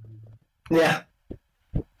 Yeah,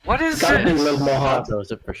 What is gotta be a little this? more That hot.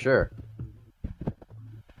 does it for sure.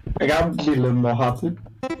 I gotta be a little more hot, dude.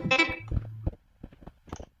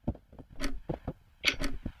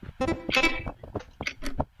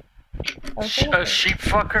 A sheep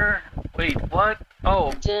fucker? Wait, what? Oh,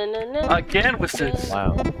 again with this.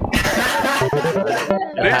 Wow.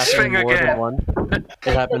 This thing more than again. one. It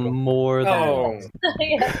happened more than Oh. once.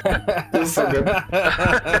 This is so good.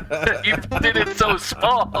 You did it so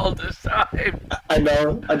small this time. I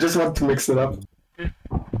know. I just want to mix it up.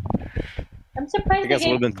 I'm surprised I guess it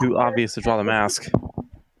they would have been too obvious to draw the mask.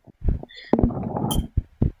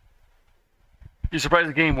 You surprised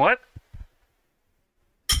the game what?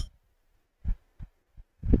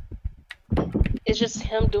 It's just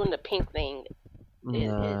him doing the pink thing.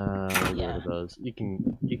 Nah, get yeah. rid of those. You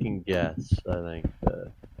can guess. I think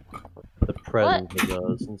the presence of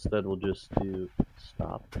those. Instead, we'll just do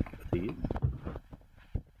stop these.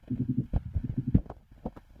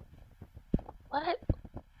 What?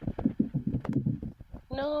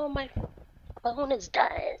 No, my phone is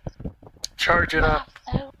dying. Charge it up.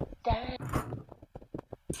 My phone dying.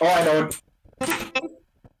 Oh, I know it.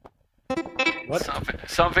 What?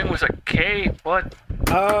 Something was a K. What?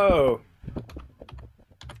 Oh.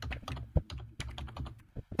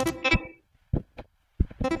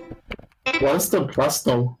 What is the plus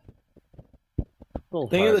though?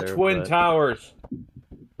 Think of the Twin Towers.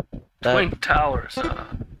 Twin Towers.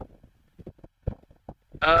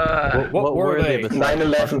 What were they? besides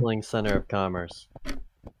 9/11. bustling center of commerce?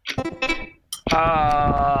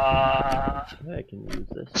 I can use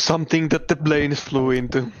this. Something that the planes flew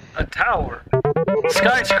into. A tower.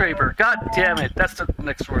 Skyscraper. God damn it. That's the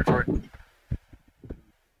next word for it.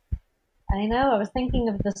 I know. I was thinking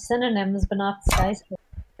of the synonyms, but not skyscraper.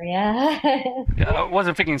 Yeah. Yeah, I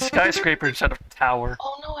wasn't thinking skyscraper instead of tower.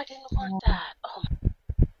 Oh no, I didn't want that. Oh,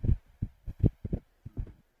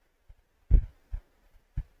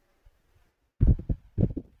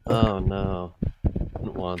 Oh no.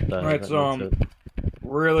 Didn't want that. Alright, That so, makes it-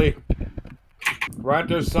 really? Right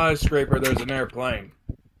there's skyscraper, there's an airplane.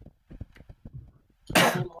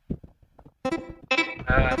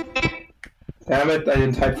 Damn it, I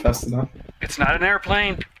didn't type fast enough. It's not an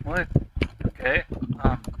airplane. What? Okay.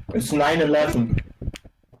 It's 9/11.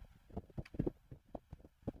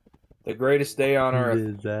 The greatest day on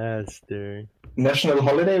earth. Disaster. National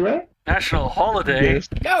holiday, right? National holiday.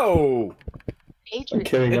 No! I'm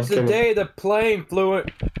kidding, It's I'm the kidding. day the plane flew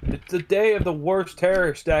it. It's the day of the worst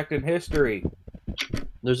terrorist act in history.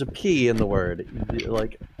 There's a P in the word.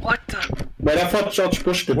 Like, What the? But I thought George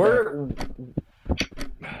Bush did that. We're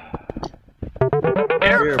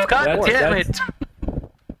Air, God That's- damn that's- it.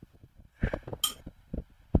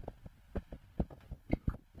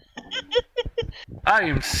 I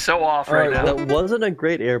am so off right Alright, now. that wasn't a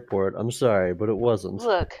great airport. I'm sorry, but it wasn't.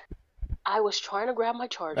 look, I was trying to grab my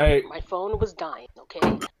charger. Hey. My phone was dying.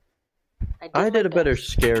 Okay. I did my a better best.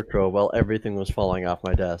 scarecrow while everything was falling off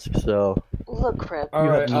my desk, so Look, Crib. you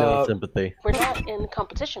Alright, have no sympathy. We're not in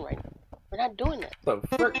competition right now. We're not doing this. the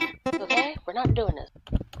frick? Okay? We're not doing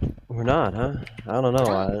this. We're not, huh? I don't know.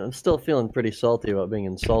 I'm still feeling pretty salty about being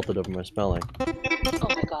insulted over my spelling. Oh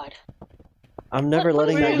my god. I'm never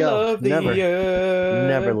letting that go. Never.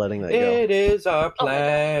 Never letting that go. It is our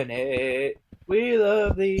planet. We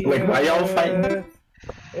love the Wait, why y'all fighting?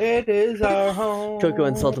 It is our home. Coco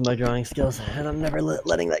insulted my drawing skills, and I'm never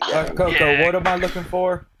letting that go. Coco, what am I looking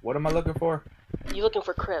for? What am I looking for? You looking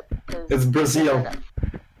for Crip? It's Brazil.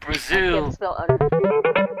 Brazil. Spell utter.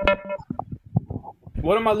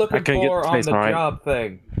 What am I looking for on the job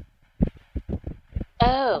thing?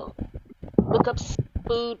 Oh. Look up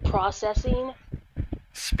food processing.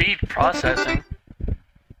 Speed processing?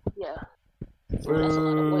 Yeah.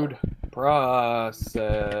 Food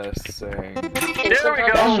processing. There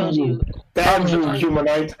we go. Damn you,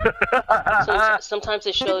 humanoid. So sometimes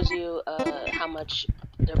it shows you how much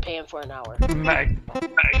they're paying for an hour.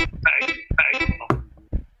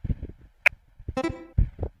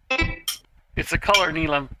 It's a color,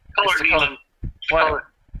 Neelam. It's a color. What?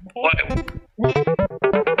 What?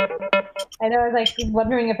 I know, I was like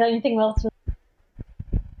wondering if anything else was...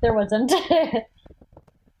 There wasn't.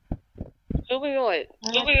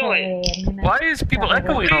 Why is people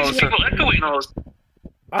echoing all of a sudden?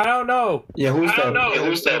 I don't know. Yeah, who's that?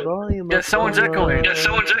 Yeah, someone's echoing.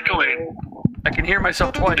 I can hear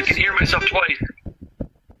myself twice.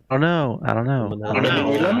 Oh no, I don't know.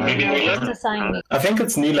 It just assigned me. I think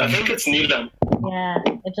it's Neelam. Yeah,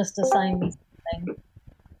 it just assigned me something.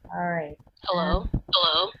 Alright. Hello?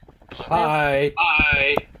 Hi.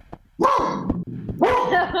 Okay.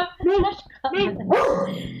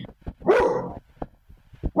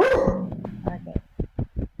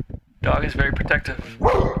 Dog is very protective.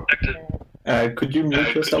 Could you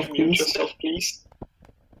mute yourself, please?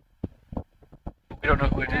 We don't know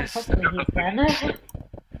who it is. Hopefully he's done.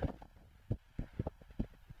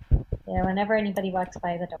 Yeah, whenever anybody walks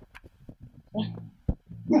by the door.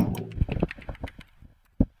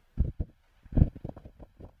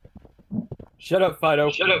 Shut up, Fido.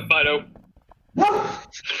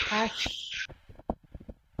 Hush.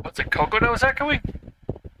 What's it, Coco that was echoing?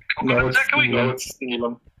 No, it's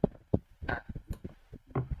Neelam. Yeah,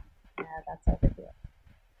 that's over here.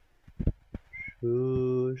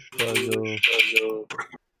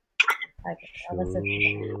 Okay, well, this is...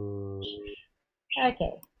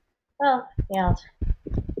 Okay. Well, yeah, I'll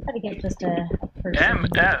try to get just a person.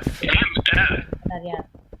 MF. But yeah,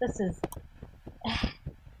 this is...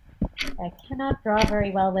 I cannot draw very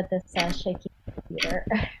well with this shaky computer.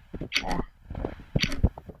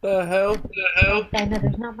 The hell? I know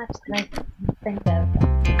there's not much that I can think of.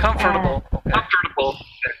 Comfortable.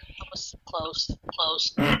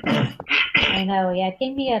 Close. I know, yeah, it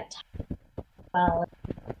gave me a... Well,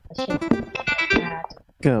 a shaky...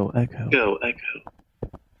 Go, Echo.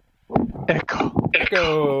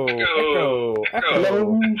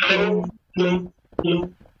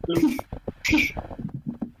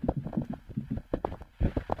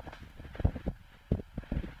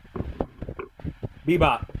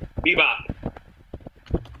 Bebop.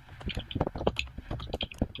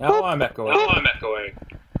 Now I'm echoing.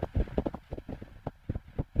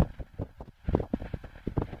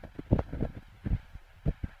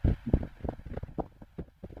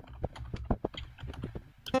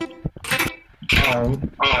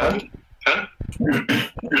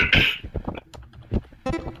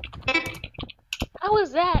 How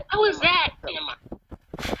is that?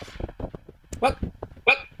 What?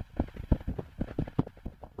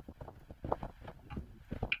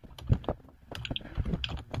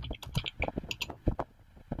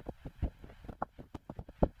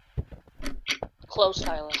 Close,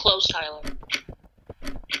 Tyler.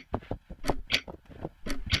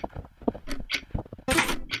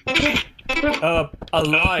 A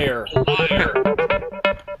liar.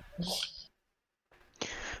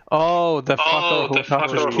 Oh, the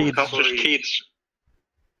fucker who touches kids.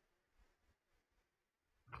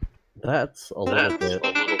 That's a little bit.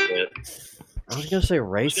 I was gonna say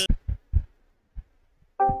race.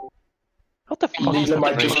 What the fuck? Neelam,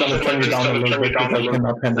 I'm just gonna turn you down a little bit because I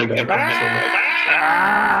cannot handle that.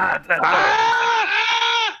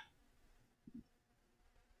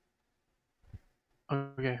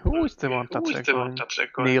 Okay, who is the one that's echoing?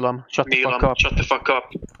 Neelam, shut the fuck up.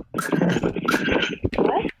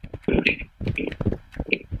 What?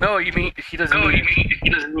 No, you mean he doesn't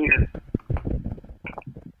need it.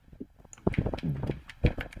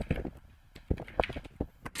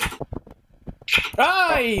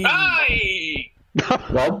 Aye!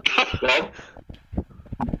 Rob?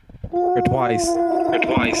 Twice.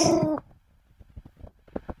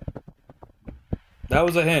 That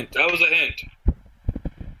was a hint.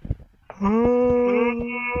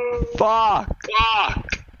 Fuck!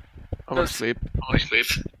 I was asleep.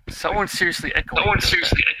 Someone's seriously echoing.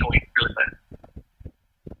 Really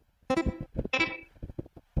bad.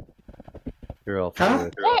 You're all Huh?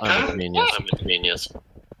 I'm a genius.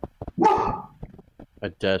 I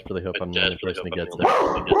desperately hope I'm the only person who gets there.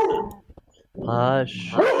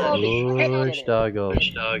 Hush. Whoosh, doggo.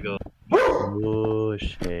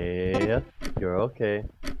 Whoosh. Hey. You're okay.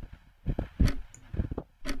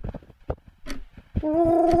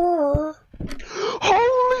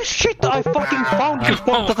 Holy shit! I fucking found you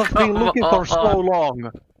spot that I've been looking for so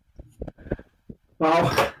long. Wow.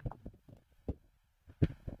 I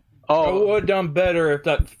Oh, would have done better if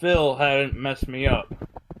that Phil hadn't messed me up.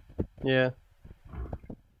 Yeah.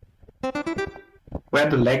 Where are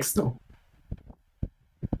the legs though?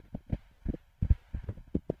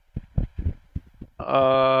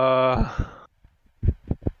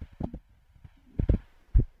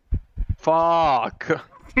 fuck.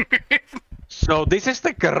 So this is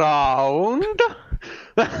the ground.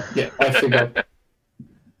 Yeah, I figured.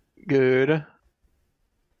 Good.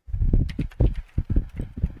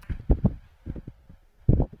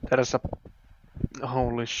 That is a...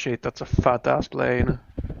 Holy shit, that's a fat ass plane.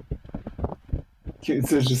 It's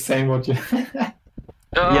just saying what you...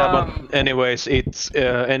 Yeah, but anyways, it's...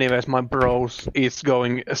 anyways, my bros is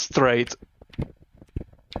going straight.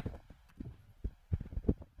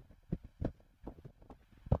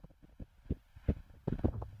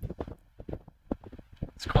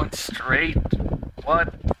 It's going straight.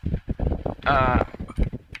 What?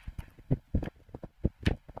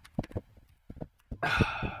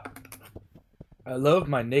 I love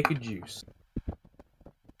my naked juice. Do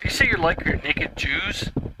you say you like your naked Jews?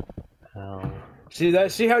 Oh. See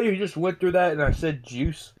that? See how you just went through that and I said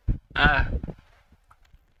juice? I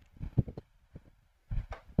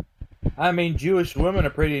mean, Jewish women are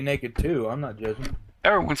pretty naked too. I'm not judging.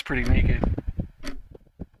 Everyone's pretty naked.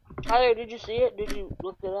 Tyler, did you see it? Did you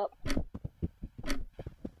look it up?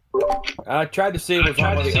 I tried to see it was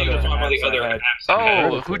on one of the other apps.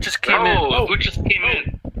 Oh, who just came in? Oh, who just came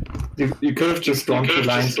in? You could have just drawn two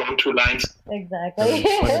lines. Exactly.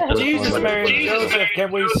 Jesus, Mary, Joseph,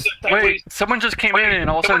 can we... Wait, someone just came in and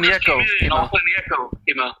all of a sudden the echo came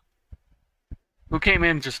out. Who came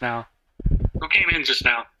in just now?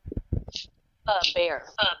 Bear.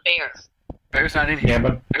 Bear's not in here. Yeah,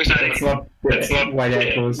 but it's not white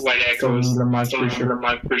echoes. So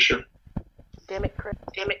I'm pretty sure. Damn it, Chris.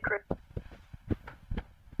 Damn it.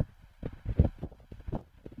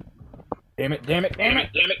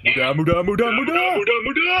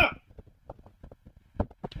 Muda.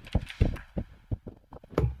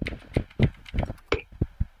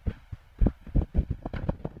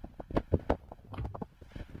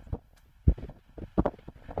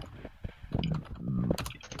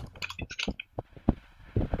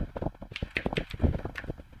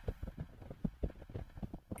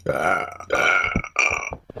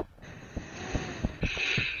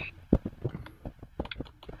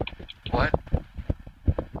 What?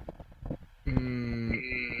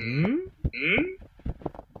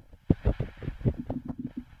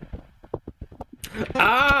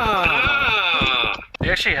 They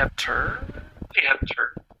actually have tur?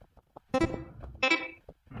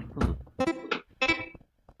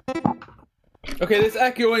 Okay, this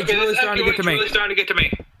echoing is really starting to get to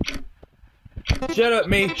me. Shut up,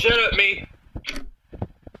 me.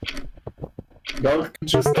 Y'all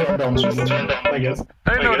just turn down, I guess. I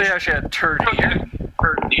didn't know they actually had turd here.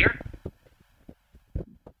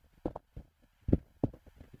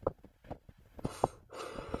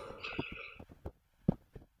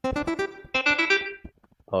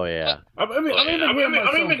 Oh yeah. I'm even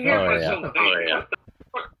hearing myself. Oh yeah.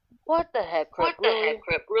 What the heck, Crip?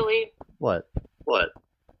 Really? What?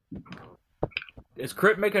 Is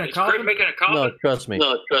Crip making a comment? No, trust me.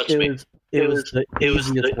 It was the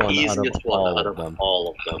easiest one out of all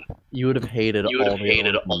of them. You would have hated all the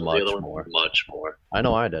other ones much more. I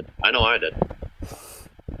know I did.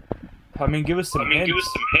 I mean, give us some hints.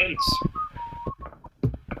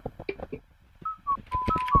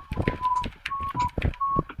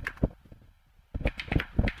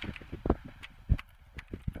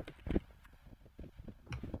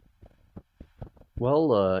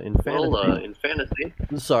 Well, in fantasy.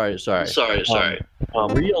 Sorry.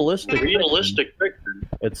 Realistic.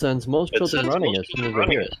 It sends most children running as soon as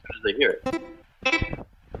they hear it.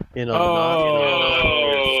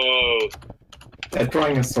 That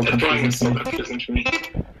drawing is so confusing to me.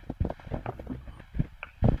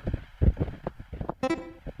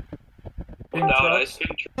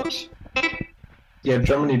 Yeah,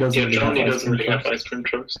 Germany doesn't really have ice cream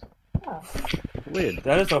trucks. Weird.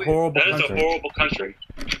 That is a horrible country.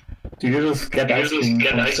 Do you just get ice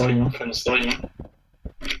cream from the store?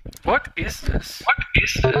 What is this?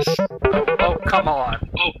 Oh, come on.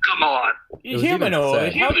 You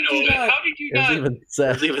humanoid. How did you not? It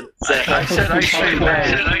was even said. I said ice cream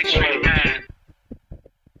man.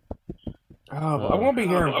 Oh, I won't be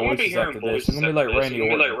hearing voices after this. It's gonna be like Randy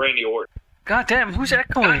Orton. God damn, who's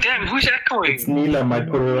echoing? It's Neelam. I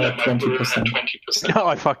put her at 20%. No,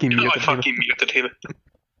 I fucking muted him.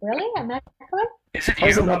 Really? I'm not echoing? Is it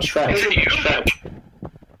How's it you? not trash?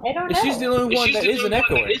 I don't know. She's the only one that isn't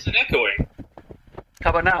echoing. How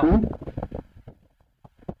about now?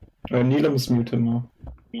 Neelam is muted now.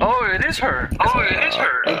 Oh, it is her.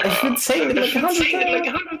 I've been saying it like 100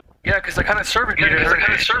 times. Yeah, because I kind of server muted her.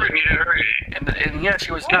 And yeah,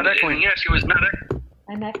 she was not echoing.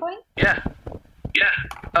 I'm echoing? Yeah.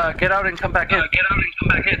 Get out and come back in.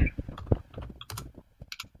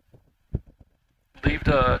 Leave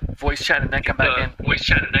the voice chat and then come back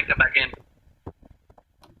in.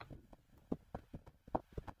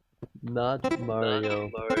 Not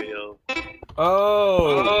Mario.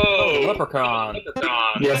 Oh, leprechaun.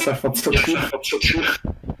 Yes, I thought so too.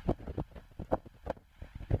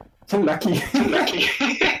 Lucky.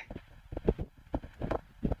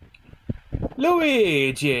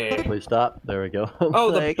 Luigi. Please stop. There we go.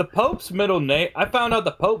 Oh, the Pope's middle name. I found out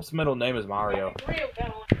the Pope's middle name is Mario.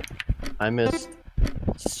 I missed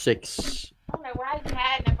 6. I don't know why he's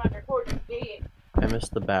hiding up under Courtney's bed. I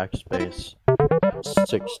missed the backspace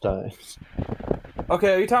 6 times.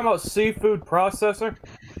 Okay, are you talking about seafood processor?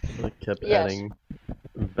 So I kept Yes. adding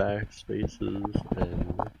backspaces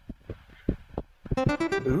and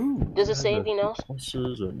Ooh. Does it say anything else?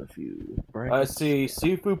 pluses and a few I brackets. see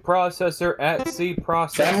seafood processor at sea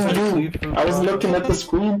processor. Damn you! Seafood I was processor. looking at the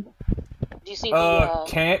screen. Do you see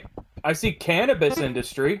the, I see cannabis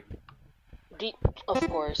industry. of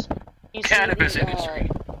course. You Cannabis see the, industry.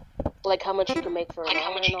 like how much you can make for an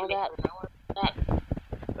hour and all that?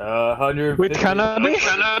 150. With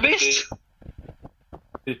cannabis?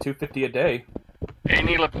 $250 a day. Hey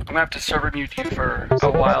Neil, I'm gonna have to server mute you for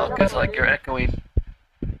a while because like you're echoing.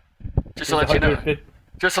 Just to let you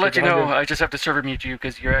know. I just have to server mute you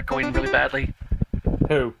because you're echoing really badly.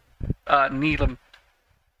 Who? Neelam.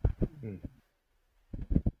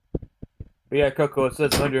 But yeah, Coco, it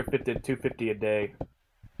says 150 to 250 a day.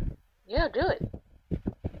 Yeah, do it.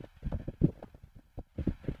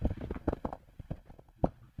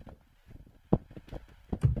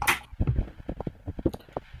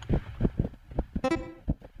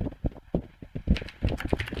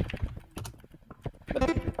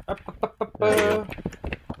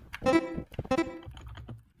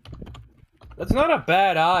 That's not a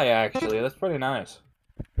bad eye, actually. That's pretty nice.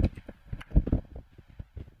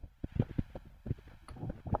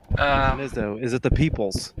 Is it the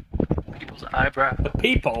people's? People's eyebrow. The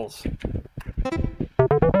people's.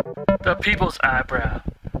 The people's eyebrow.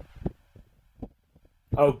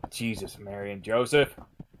 Oh, Jesus, Mary and Joseph.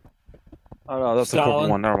 Oh no, that's the Stalin. purple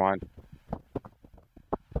one. Never mind.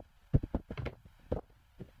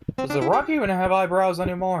 Does The Rock even have eyebrows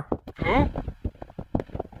anymore? Who?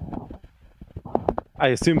 I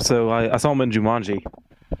assume so. I saw him in Jumanji.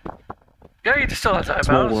 Yeah, he still has eyebrows.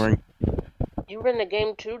 Smoldering. You were in the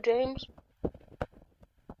game too, James?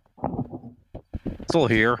 Still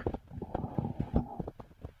here.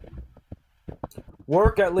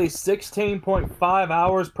 Work at least 16.5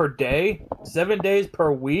 hours per day, 7 days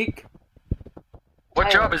per week. What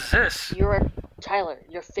Tyler, job is this? Tyler,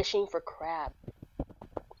 you're fishing for crab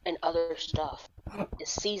and other stuff.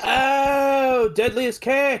 It's season. Oh, deadliest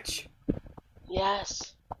catch.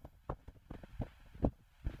 Yes.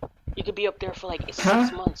 You could be up there for like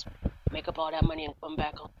 6 months, make up all that money and come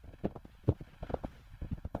back home.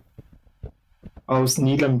 Oh, it's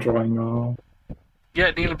Neelam drawing. Oh.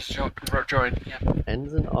 Yeah, Neelam's joined. Yeah.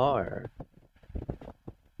 Ends in R.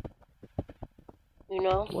 You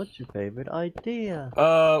know? What's your favorite idea?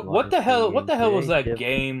 What the hell was that Creative.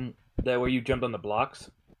 game that where you jumped on the blocks?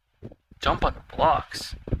 Jump on the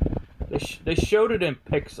blocks. They showed it in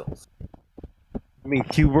pixels. I mean,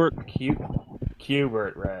 Hubert.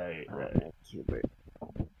 Hubert, right. Hubert.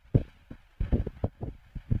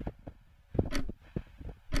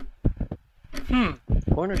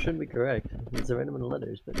 Corner should be correct. It's a random in the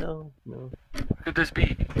letters, but no. What could this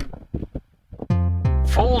be?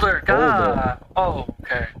 Folder. God. Oh,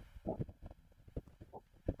 okay.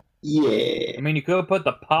 Yeah. I mean, you could have put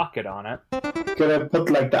the pocket on it. Could I put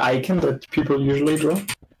like the icon that people usually draw?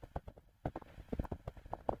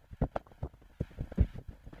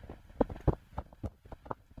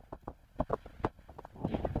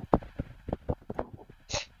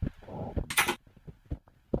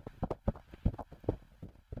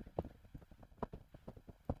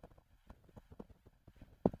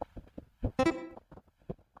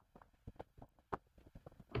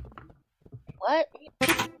 What?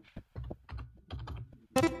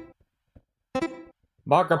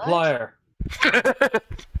 Markiplier.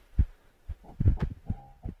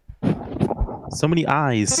 So many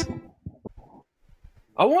eyes.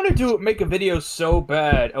 I wanted to make a video so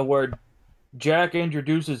bad where Jack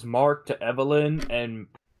introduces Mark to Evelyn, and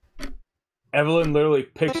Evelyn literally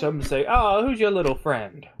picks up and say, "Oh, who's your little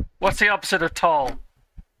friend?" What's the opposite of tall?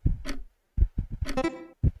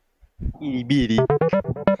 Itty bitty.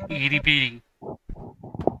 Itty bitty.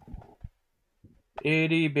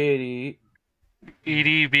 Itty bitty.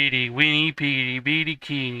 Itty bitty, winnie peety, beady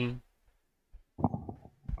keeny.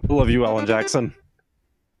 Love you, Alan Jackson.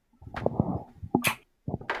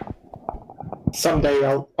 Someday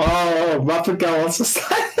I'll. Oh, Muppet Girl wants to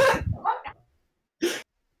slide.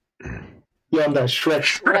 You're on that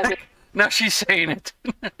Shrek. Now she's saying it.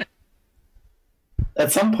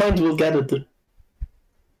 At some point we'll get it.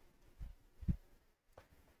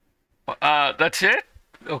 That's it?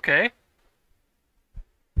 Okay.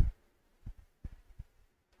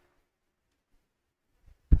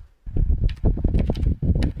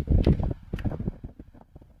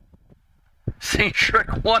 Say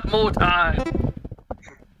Shrek one more time.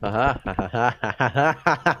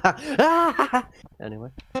 Anyway.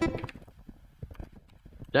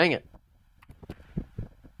 Dang it.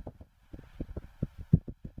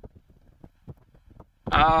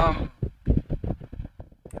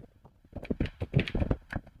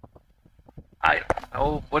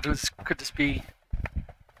 Oh, could this be?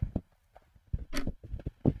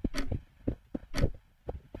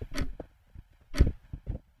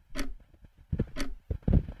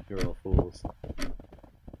 You're all fools.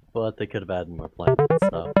 But they could have added more planets,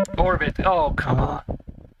 so. Orbit. Oh, come on.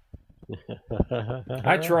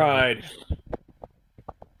 I tried.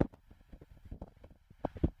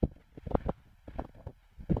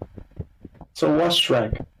 So what's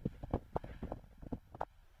Shrek?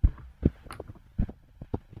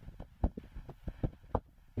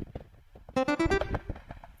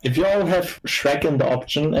 If you all have Shrek in the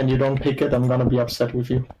option and you don't pick it, I'm gonna be upset with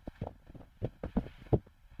you.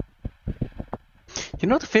 You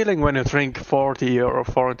know the feeling when you drink 40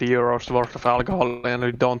 euros worth of alcohol and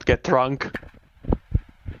you don't get drunk?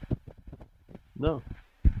 No.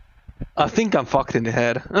 I think I'm fucked in the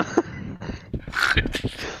head.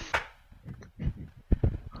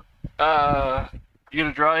 You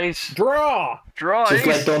gonna draw ace? Draw! Draw Just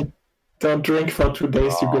ace! like don't drink for 2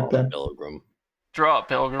 days, you good then. Pilgrim. Draw,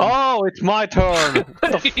 Pilgrim. Oh, it's my turn!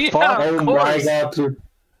 What the Yeah, fuck? Oh my god, dude.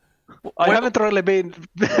 I haven't really been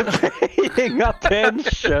paying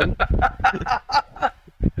attention.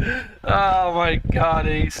 Oh my god,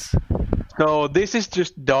 Ace. So this is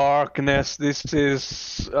just darkness. This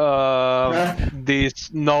is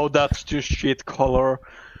this. No, that's just shit color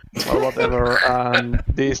or whatever. And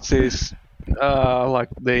this is like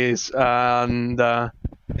this, and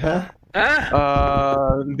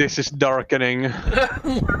this is darkening.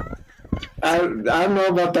 I don't know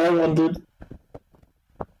about that one, dude.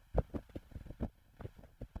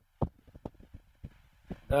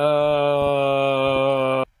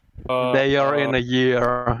 They are in a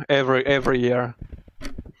year, every year.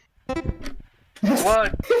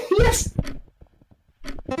 What? Yes!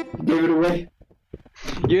 Give it away.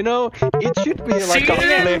 You know, it should be like a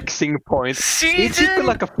Season? flexing point. It should be Season?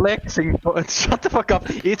 like a flexing point. Shut the fuck up.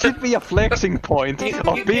 It should be a flexing point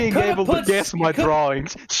of being able to guess my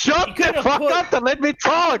drawings. Shut the fuck up and let me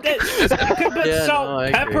talk! You could put Yeah, salt, no,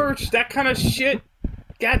 I peppers, that kind of shit.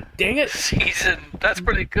 God dang it. Season. That's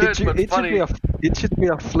pretty good, but It funny. should be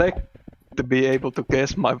a flex to be able to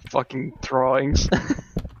guess my fucking drawings.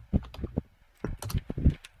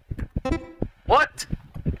 What?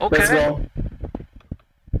 Let's Okay. go.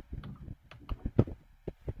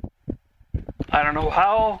 I don't know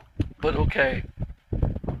how, but okay.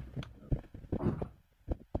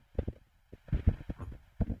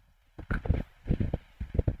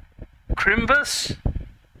 Crimbus?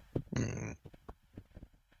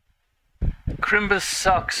 Crimbus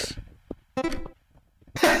Sucks.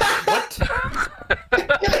 What?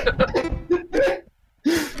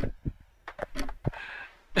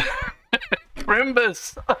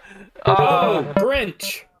 Crimbus! Oh,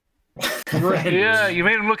 Grinch. Grinch. Yeah, you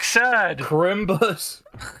made him look sad. Crimbus.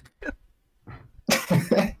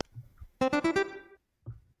 Could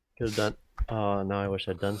have done. Oh no, I wish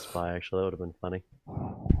I'd done Spy. Actually, that would have been funny.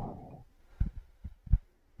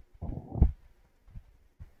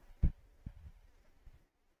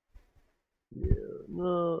 Yeah,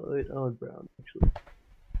 no, wait, I was brown actually.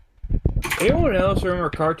 Anyone else remember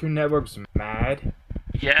Cartoon Network's Mad?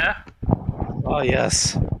 Yeah? Oh,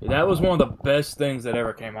 yes. That was one of the best things that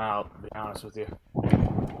ever came out, to be honest with you.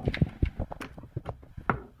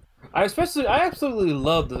 I absolutely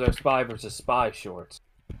love the Spy versus Spy shorts.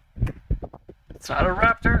 It's not a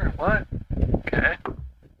raptor? What? Okay.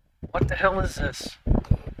 What the hell is this?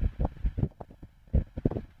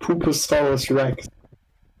 Pooposaurus Rex.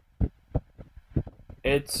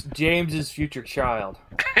 It's James's future child.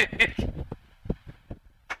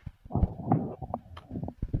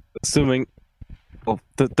 Assuming... Well,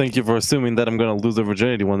 thank you for assuming that I'm gonna lose their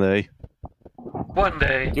virginity one day. One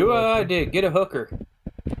day. Do what I did. Get a hooker.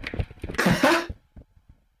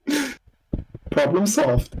 Problem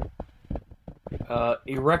solved.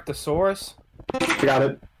 Erectosaurus? Got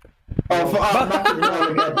it. I'm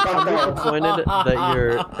disappointed that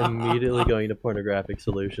you're immediately going to pornographic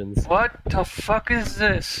solutions. What the fuck is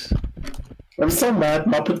this? I'm so mad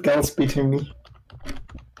Muppet Gal's beating me.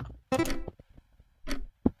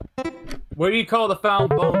 What do you call the found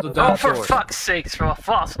bones of Oh, dinosaurs? for fuck's sakes, from a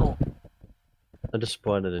fossil. I'm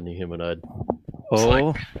disappointed in you, humanoid.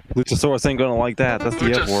 Oh, Luchasaurus ain't gonna like that. That's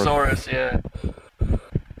the F word. Luchasaurus, yeah.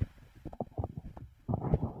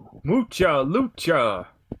 Mucha lucha.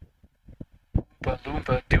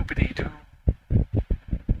 Loompa doopity doo.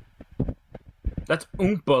 That's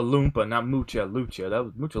Oompa Loompa, not Mucha Lucha. That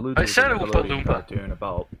was Mucha Lucha. I said was a Oompa Nickelodeon Loompa. cartoon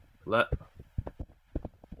about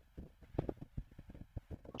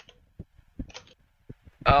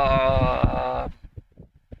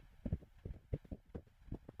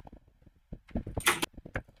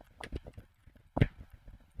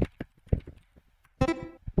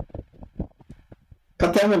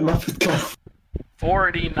God damn it, Muppet Gal.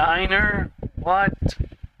 49er? What?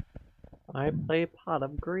 I play Pot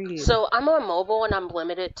of Greed. So I'm on mobile and I'm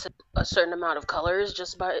limited to a certain amount of colors,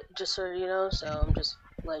 just so you know. So I'm just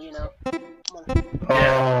letting you know.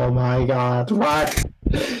 Oh my god, what?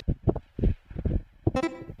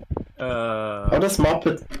 How does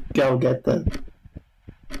Muppet Gal get that?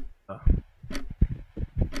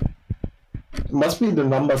 Must be the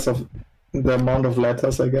numbers of the amount of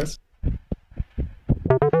letters, I guess.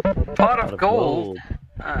 Pot of gold.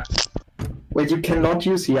 Wait, you cannot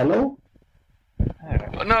use yellow?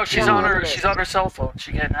 No, she's on her cell phone.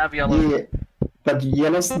 She can't have yellow. Yeah, but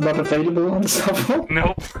yellow's not available on the cell phone?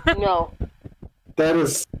 Nope. No. That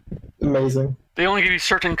is amazing. They only give you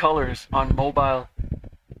certain colors on mobile.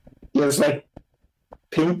 Yeah, it's like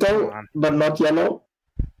pink though, but not yellow.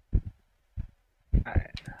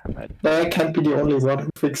 But I can't be the only one who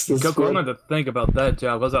fixed this. Go on to think about that,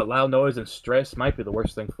 Joe. Was that loud noise and stress might be the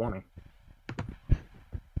worst thing for me.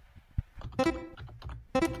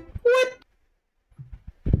 What?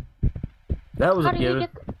 That was How a do you given.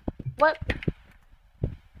 get what?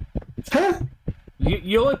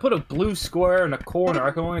 You only put a blue square in a corner.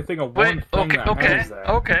 I can only think of one thing that has that.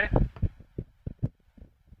 Okay.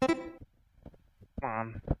 Come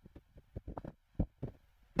on.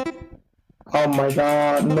 Oh my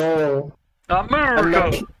god, no.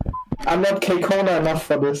 America! I'm not K-Kona enough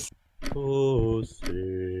for this. Oh,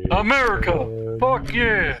 say America! Fuck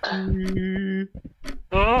yeah! You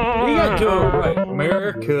gotta do it right.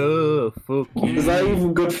 America, fuck you. Is that even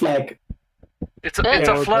a good flag? It's a flag.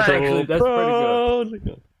 That's pretty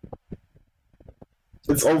good.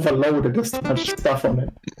 It's overloaded, there's too much stuff on it.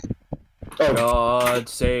 Oh. God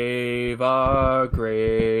save our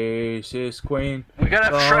gracious queen. We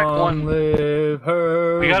gotta have Shrek one. Live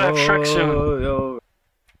her. We gotta have Shrek soon.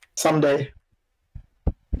 Someday.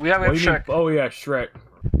 We have Shrek. Oh yeah, Shrek.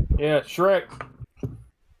 Yeah, Shrek.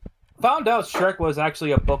 Found out Shrek was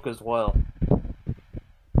actually a book as well.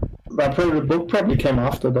 But the book probably came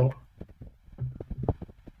after though.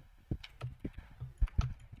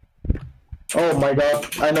 Oh my god,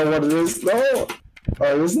 I know what it is. No!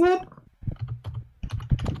 Oh, isn't it?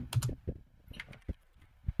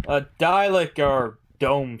 A Dalek or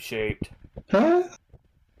dome shaped. Huh?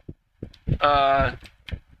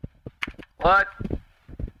 What?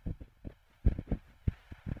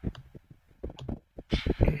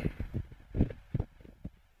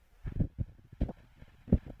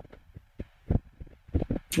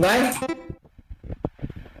 Night?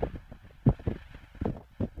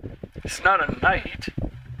 It's not a knight.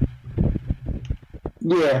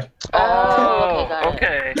 Yeah. Oh,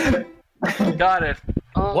 okay. Got it.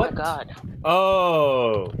 Oh What? my god.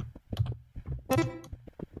 Oh.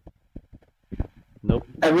 Nope.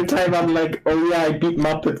 Every time I'm like, oh yeah, I beat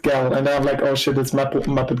Muppet Gal, and then I'm like, oh shit, it's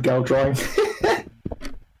Muppet Gal drawing.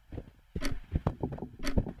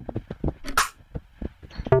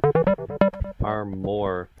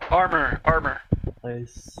 Armor. I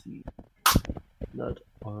see. Not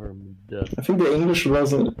armed. I think the English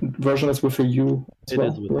version is with a U. It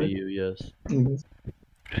is with a U, yes.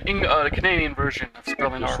 The Canadian version of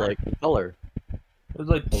spelling Just armor. like color. It was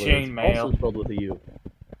like Color is chainmail. also spelled with a U.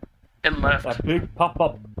 And left. That big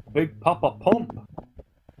pop-up pump.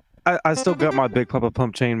 I still got my Big Papa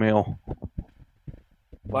Pump chainmail.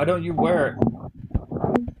 Why don't you wear it?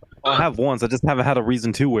 I have once, I just haven't had a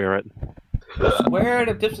reason to wear it. Just wear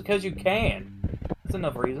it just because you can. That's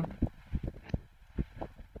enough reason.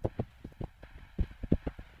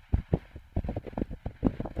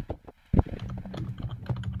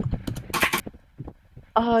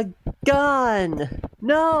 A gun!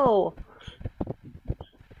 No!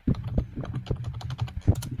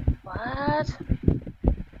 What?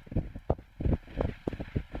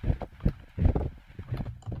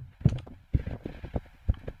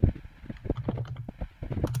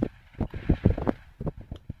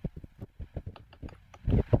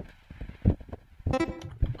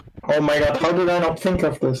 Oh my god, how did I not think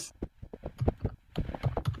of this?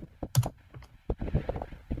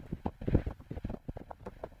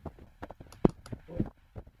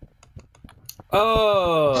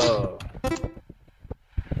 Oh! What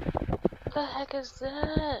the heck is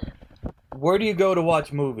that? Where do you go to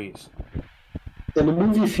watch movies? In the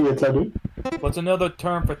movie theater, dude. What's another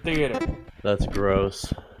term for theater? That's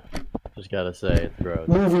gross. Just gotta say, it's gross.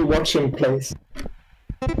 Movie watching place.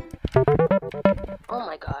 Oh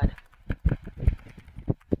my god.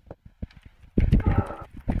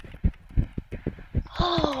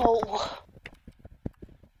 Oh.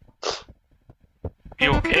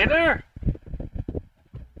 You okay there?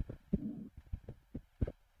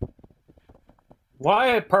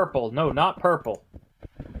 Why purple? No, not purple.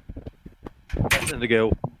 That's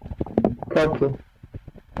indigo. Purple.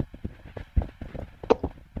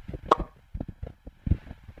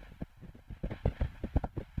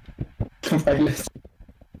 Violet.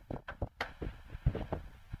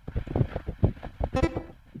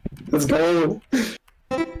 Let's go.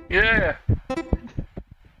 Yeah.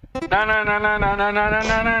 Na na na na na na na na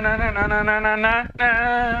na na na na na na na na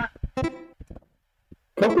na.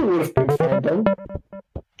 Purple would have been fine though.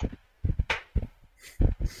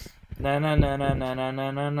 Na na na na na na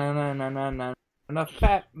na na na na na na na. And a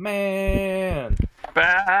fat man.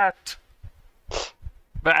 Bat.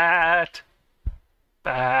 Bat.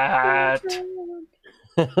 Bat.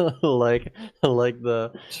 like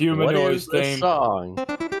the Humanoid what is the theme. song?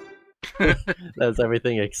 That's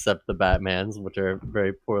everything except the Batmans, which are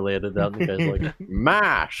very poorly edited out. The guy's like,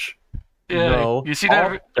 MASH! Yeah, No, you see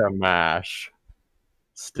that? MASH.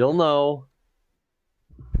 Still no.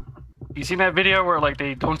 You seen that video where like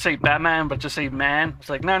they don't say Batman but just say man? It's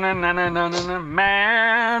like no no no no no no no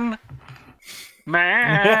man.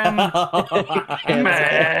 Man.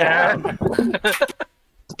 Man.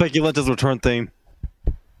 Speculative's return theme.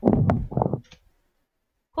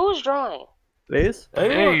 Who's drawing? Ace?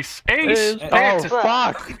 Ace. Ace. Oh,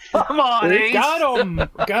 fuck! Come on, Ace.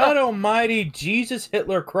 God almighty Jesus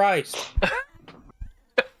Hitler Christ.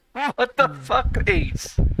 What the fuck,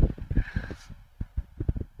 Ace?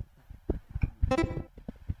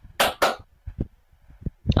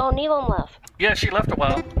 Oh, Neelam left. Yeah, she left a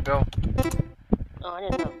while ago. Oh, I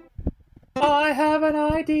didn't know. I have an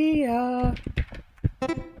idea.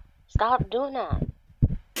 Stop doing that.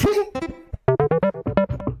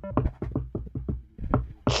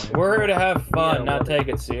 We're here to have fun, not take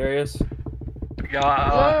it serious.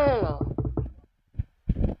 Yeah.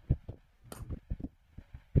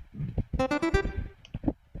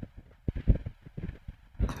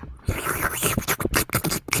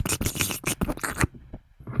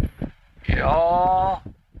 Y'all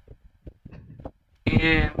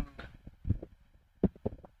in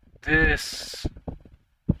this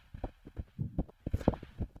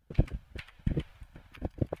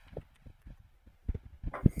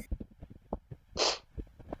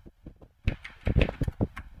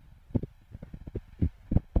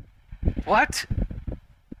what?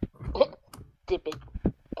 Dip it.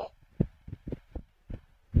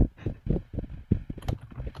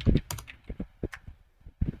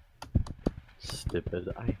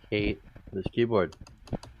 Stupid. I hate this keyboard.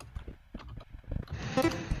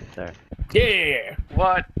 There. Yeah.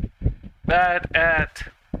 What? Bad at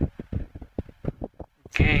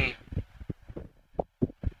game.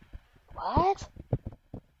 What?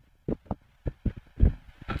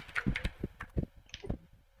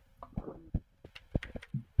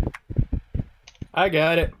 I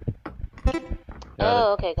got it.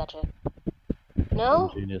 Oh, okay, gotcha.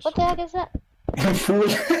 No? I'm a genius. What the heck is that?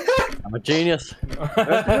 I'm a genius.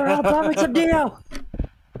 Atomics of Dio.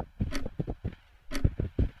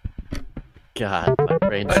 God, my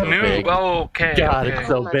brain's so big. Oh, okay. God, okay. it's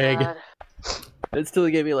so my big. God. It still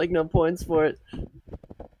gave me like no points for it.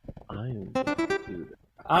 I am. Dude,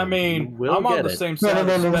 I mean, will I'm on get the it. same side of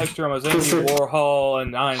the spectrum as Andy Warhol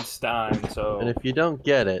and Einstein, so... and if you don't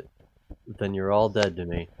get it, Then you're all dead to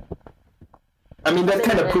me. I mean, that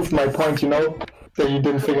kind of proved my point, you know? That you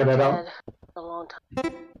didn't figure that out. A long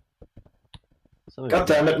time. God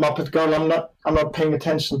damn it, Muppet Girl, I'm not paying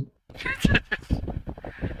attention.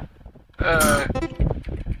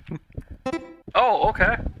 Oh,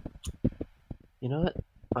 okay. You know what?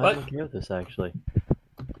 I don't care this actually.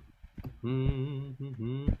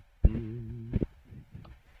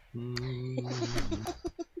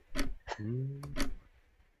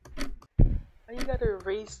 Why you gotta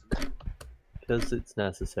erase? Because it's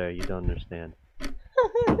necessary. You don't understand.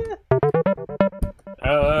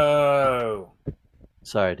 Oh.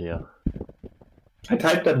 Sorry, Dio. I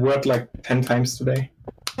typed that word like 10 times today.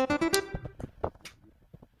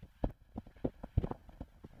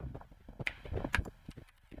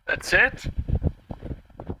 That's it?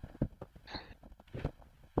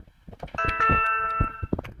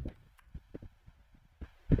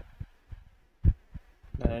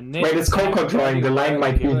 Wait, it's Coco drawing. The line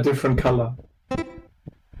might be a different color.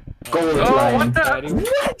 Gold Oh, line. what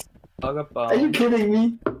the? What? Are you kidding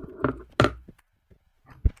me?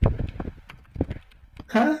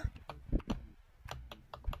 Huh?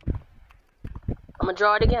 I'm gonna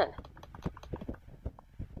draw it again.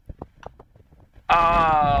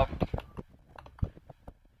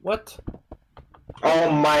 What?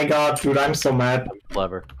 Oh my god, dude, I'm so mad.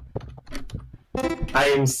 Clever. I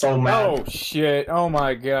am so mad. Oh shit! Oh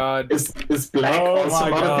my god! Is black also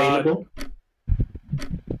not available?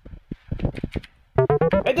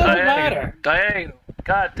 It doesn't matter. Dang!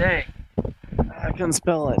 God dang! I can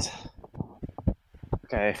spell it.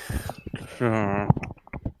 Okay.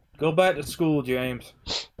 Go back to school, James.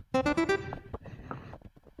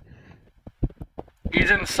 He's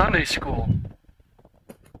in Sunday school.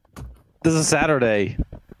 This is Saturday.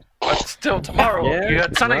 But still tomorrow. Yeah, you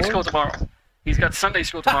got Sunday right? school tomorrow. He's got Sunday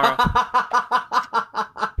school tomorrow.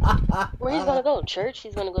 Where he's gonna go? Church?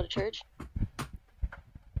 He's gonna go to church?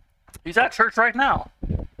 He's at church right now.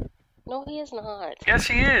 No, he is not. Yes,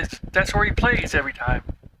 he is. That's where he plays every time.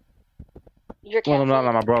 You're Well, I'm not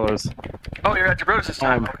at my brother's. Oh, you're at your brother's this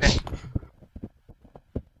time. Okay.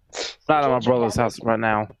 Not at my brother's house right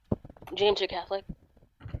now. James, you're Catholic?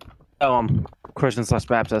 Oh, I'm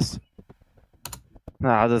Christian/Baptist.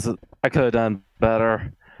 Nah, I could have done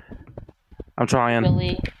better. I'm trying.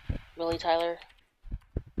 Really, Tyler?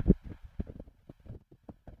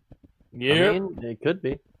 Yeah. I mean, it could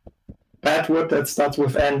be. Bad word that starts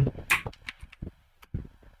with N.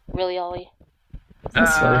 Really, Ollie?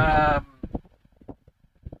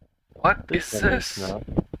 What is this?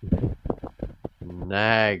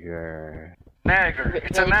 Nagger. Nagger.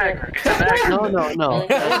 It's a nagger. It's a nagger. No.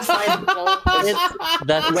 That's fine.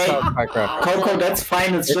 That's a South Park reference. Coco, that's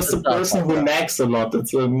fine. It's just a person who nags a lot.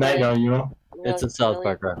 It's a nagger, you know? It's a South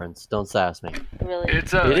Park reference. Don't sass me. Really?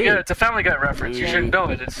 It's a it's a Family Guy reference. You shouldn't know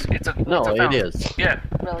it. It's a No, it's a it family. is. Yeah.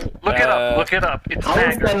 Really? Look it up. Look it up. It's How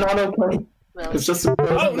is nagger. that not okay? It's just a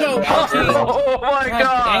person Oh no! Oh my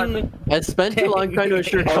god! I spent too long trying to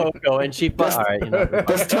assure Coco, and she. Alright, you know.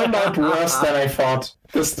 This turned out worse than I thought.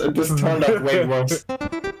 This turned out way worse.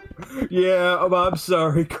 Yeah, I'm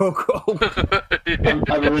sorry, Coco.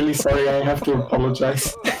 I'm really sorry. I have to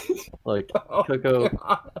apologize. Like, Coco,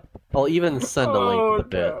 I'll even send a link to the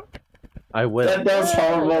bit. I will. That was You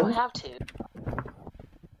horrible. have to.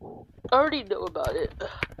 I already know about it.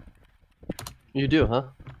 You do, huh?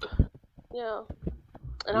 Yeah.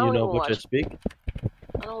 And I You don't know even what you watch. speak?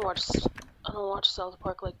 I don't watch South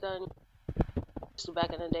Park like that. Just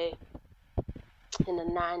back in the day. In the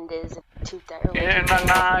 90s, 2000s. In the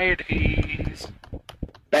 90s.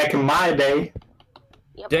 Back in my day.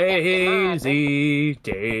 Yep, Daisy,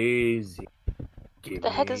 Daisy. Give The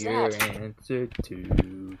heck me is your that? answer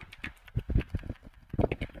to.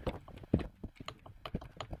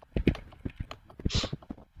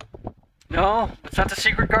 No, it's not the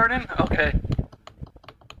Secret Garden. Okay.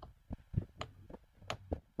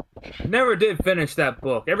 Never did finish that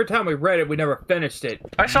book. Every time we read it, we never finished it.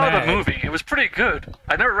 I saw Mad. the movie. It was pretty good.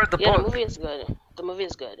 I never read the Yeah, book. the movie is good. The movie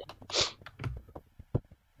is good.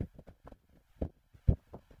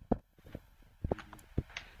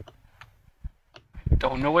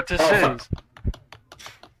 Don't know what this Oh, is.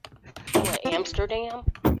 What, Amsterdam?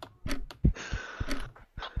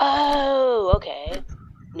 Oh, okay.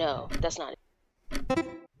 No, that's not it.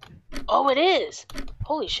 Oh, it is!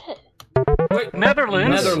 Holy shit. Wait,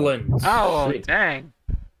 Netherlands? Netherlands. Oh, Sweet. dang.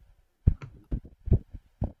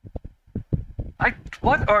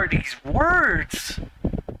 What are these words?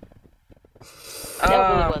 That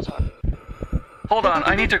really was hard. Hold on,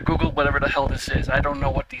 I need to Google whatever the hell this is. I don't know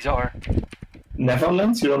what these are.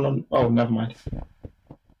 Netherlands? You don't know? Oh, never mind.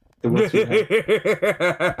 The ones you had.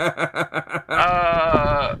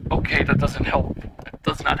 Okay, that doesn't help. It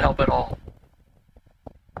does not help at all.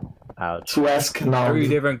 Ouch. Suez Canal. 3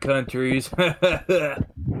 different countries. The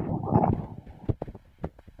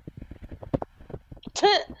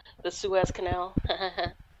Suez Canal.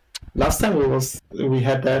 Last time we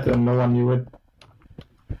had that and no one knew it.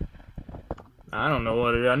 I don't know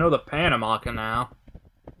what it is. I know the Panama Canal.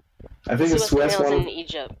 I think the Suez Canal's one. in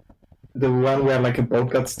Egypt. The one where like a boat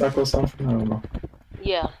got stuck or something. I don't know.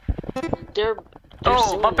 Yeah. They're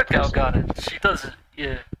Muppet Gal got it. She does it.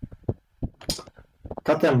 Yeah.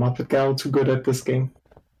 Goddamn Muppet Gal, too good at this game.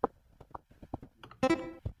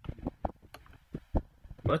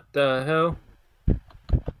 What the hell?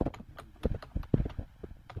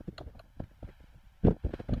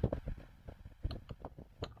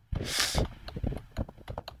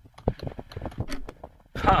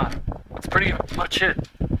 Huh. That's pretty much it.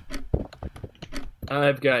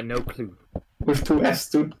 I've got no clue. With 2 S,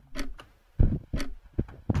 dude.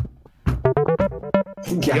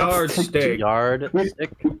 Yardstick.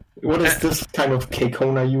 Yardstick. What is this kind of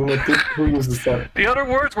Kekona unit? Who uses that? The other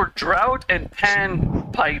words were drought and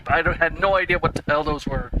pan pipe. Had no idea what the hell those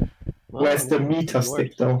were. Where's the meter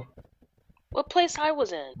stick, though? What place I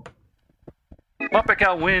was in? Muppet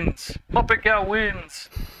Gal wins. Muppet Gal wins.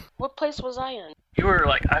 What place was I in? You were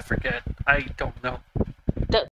like, I forget. I don't know.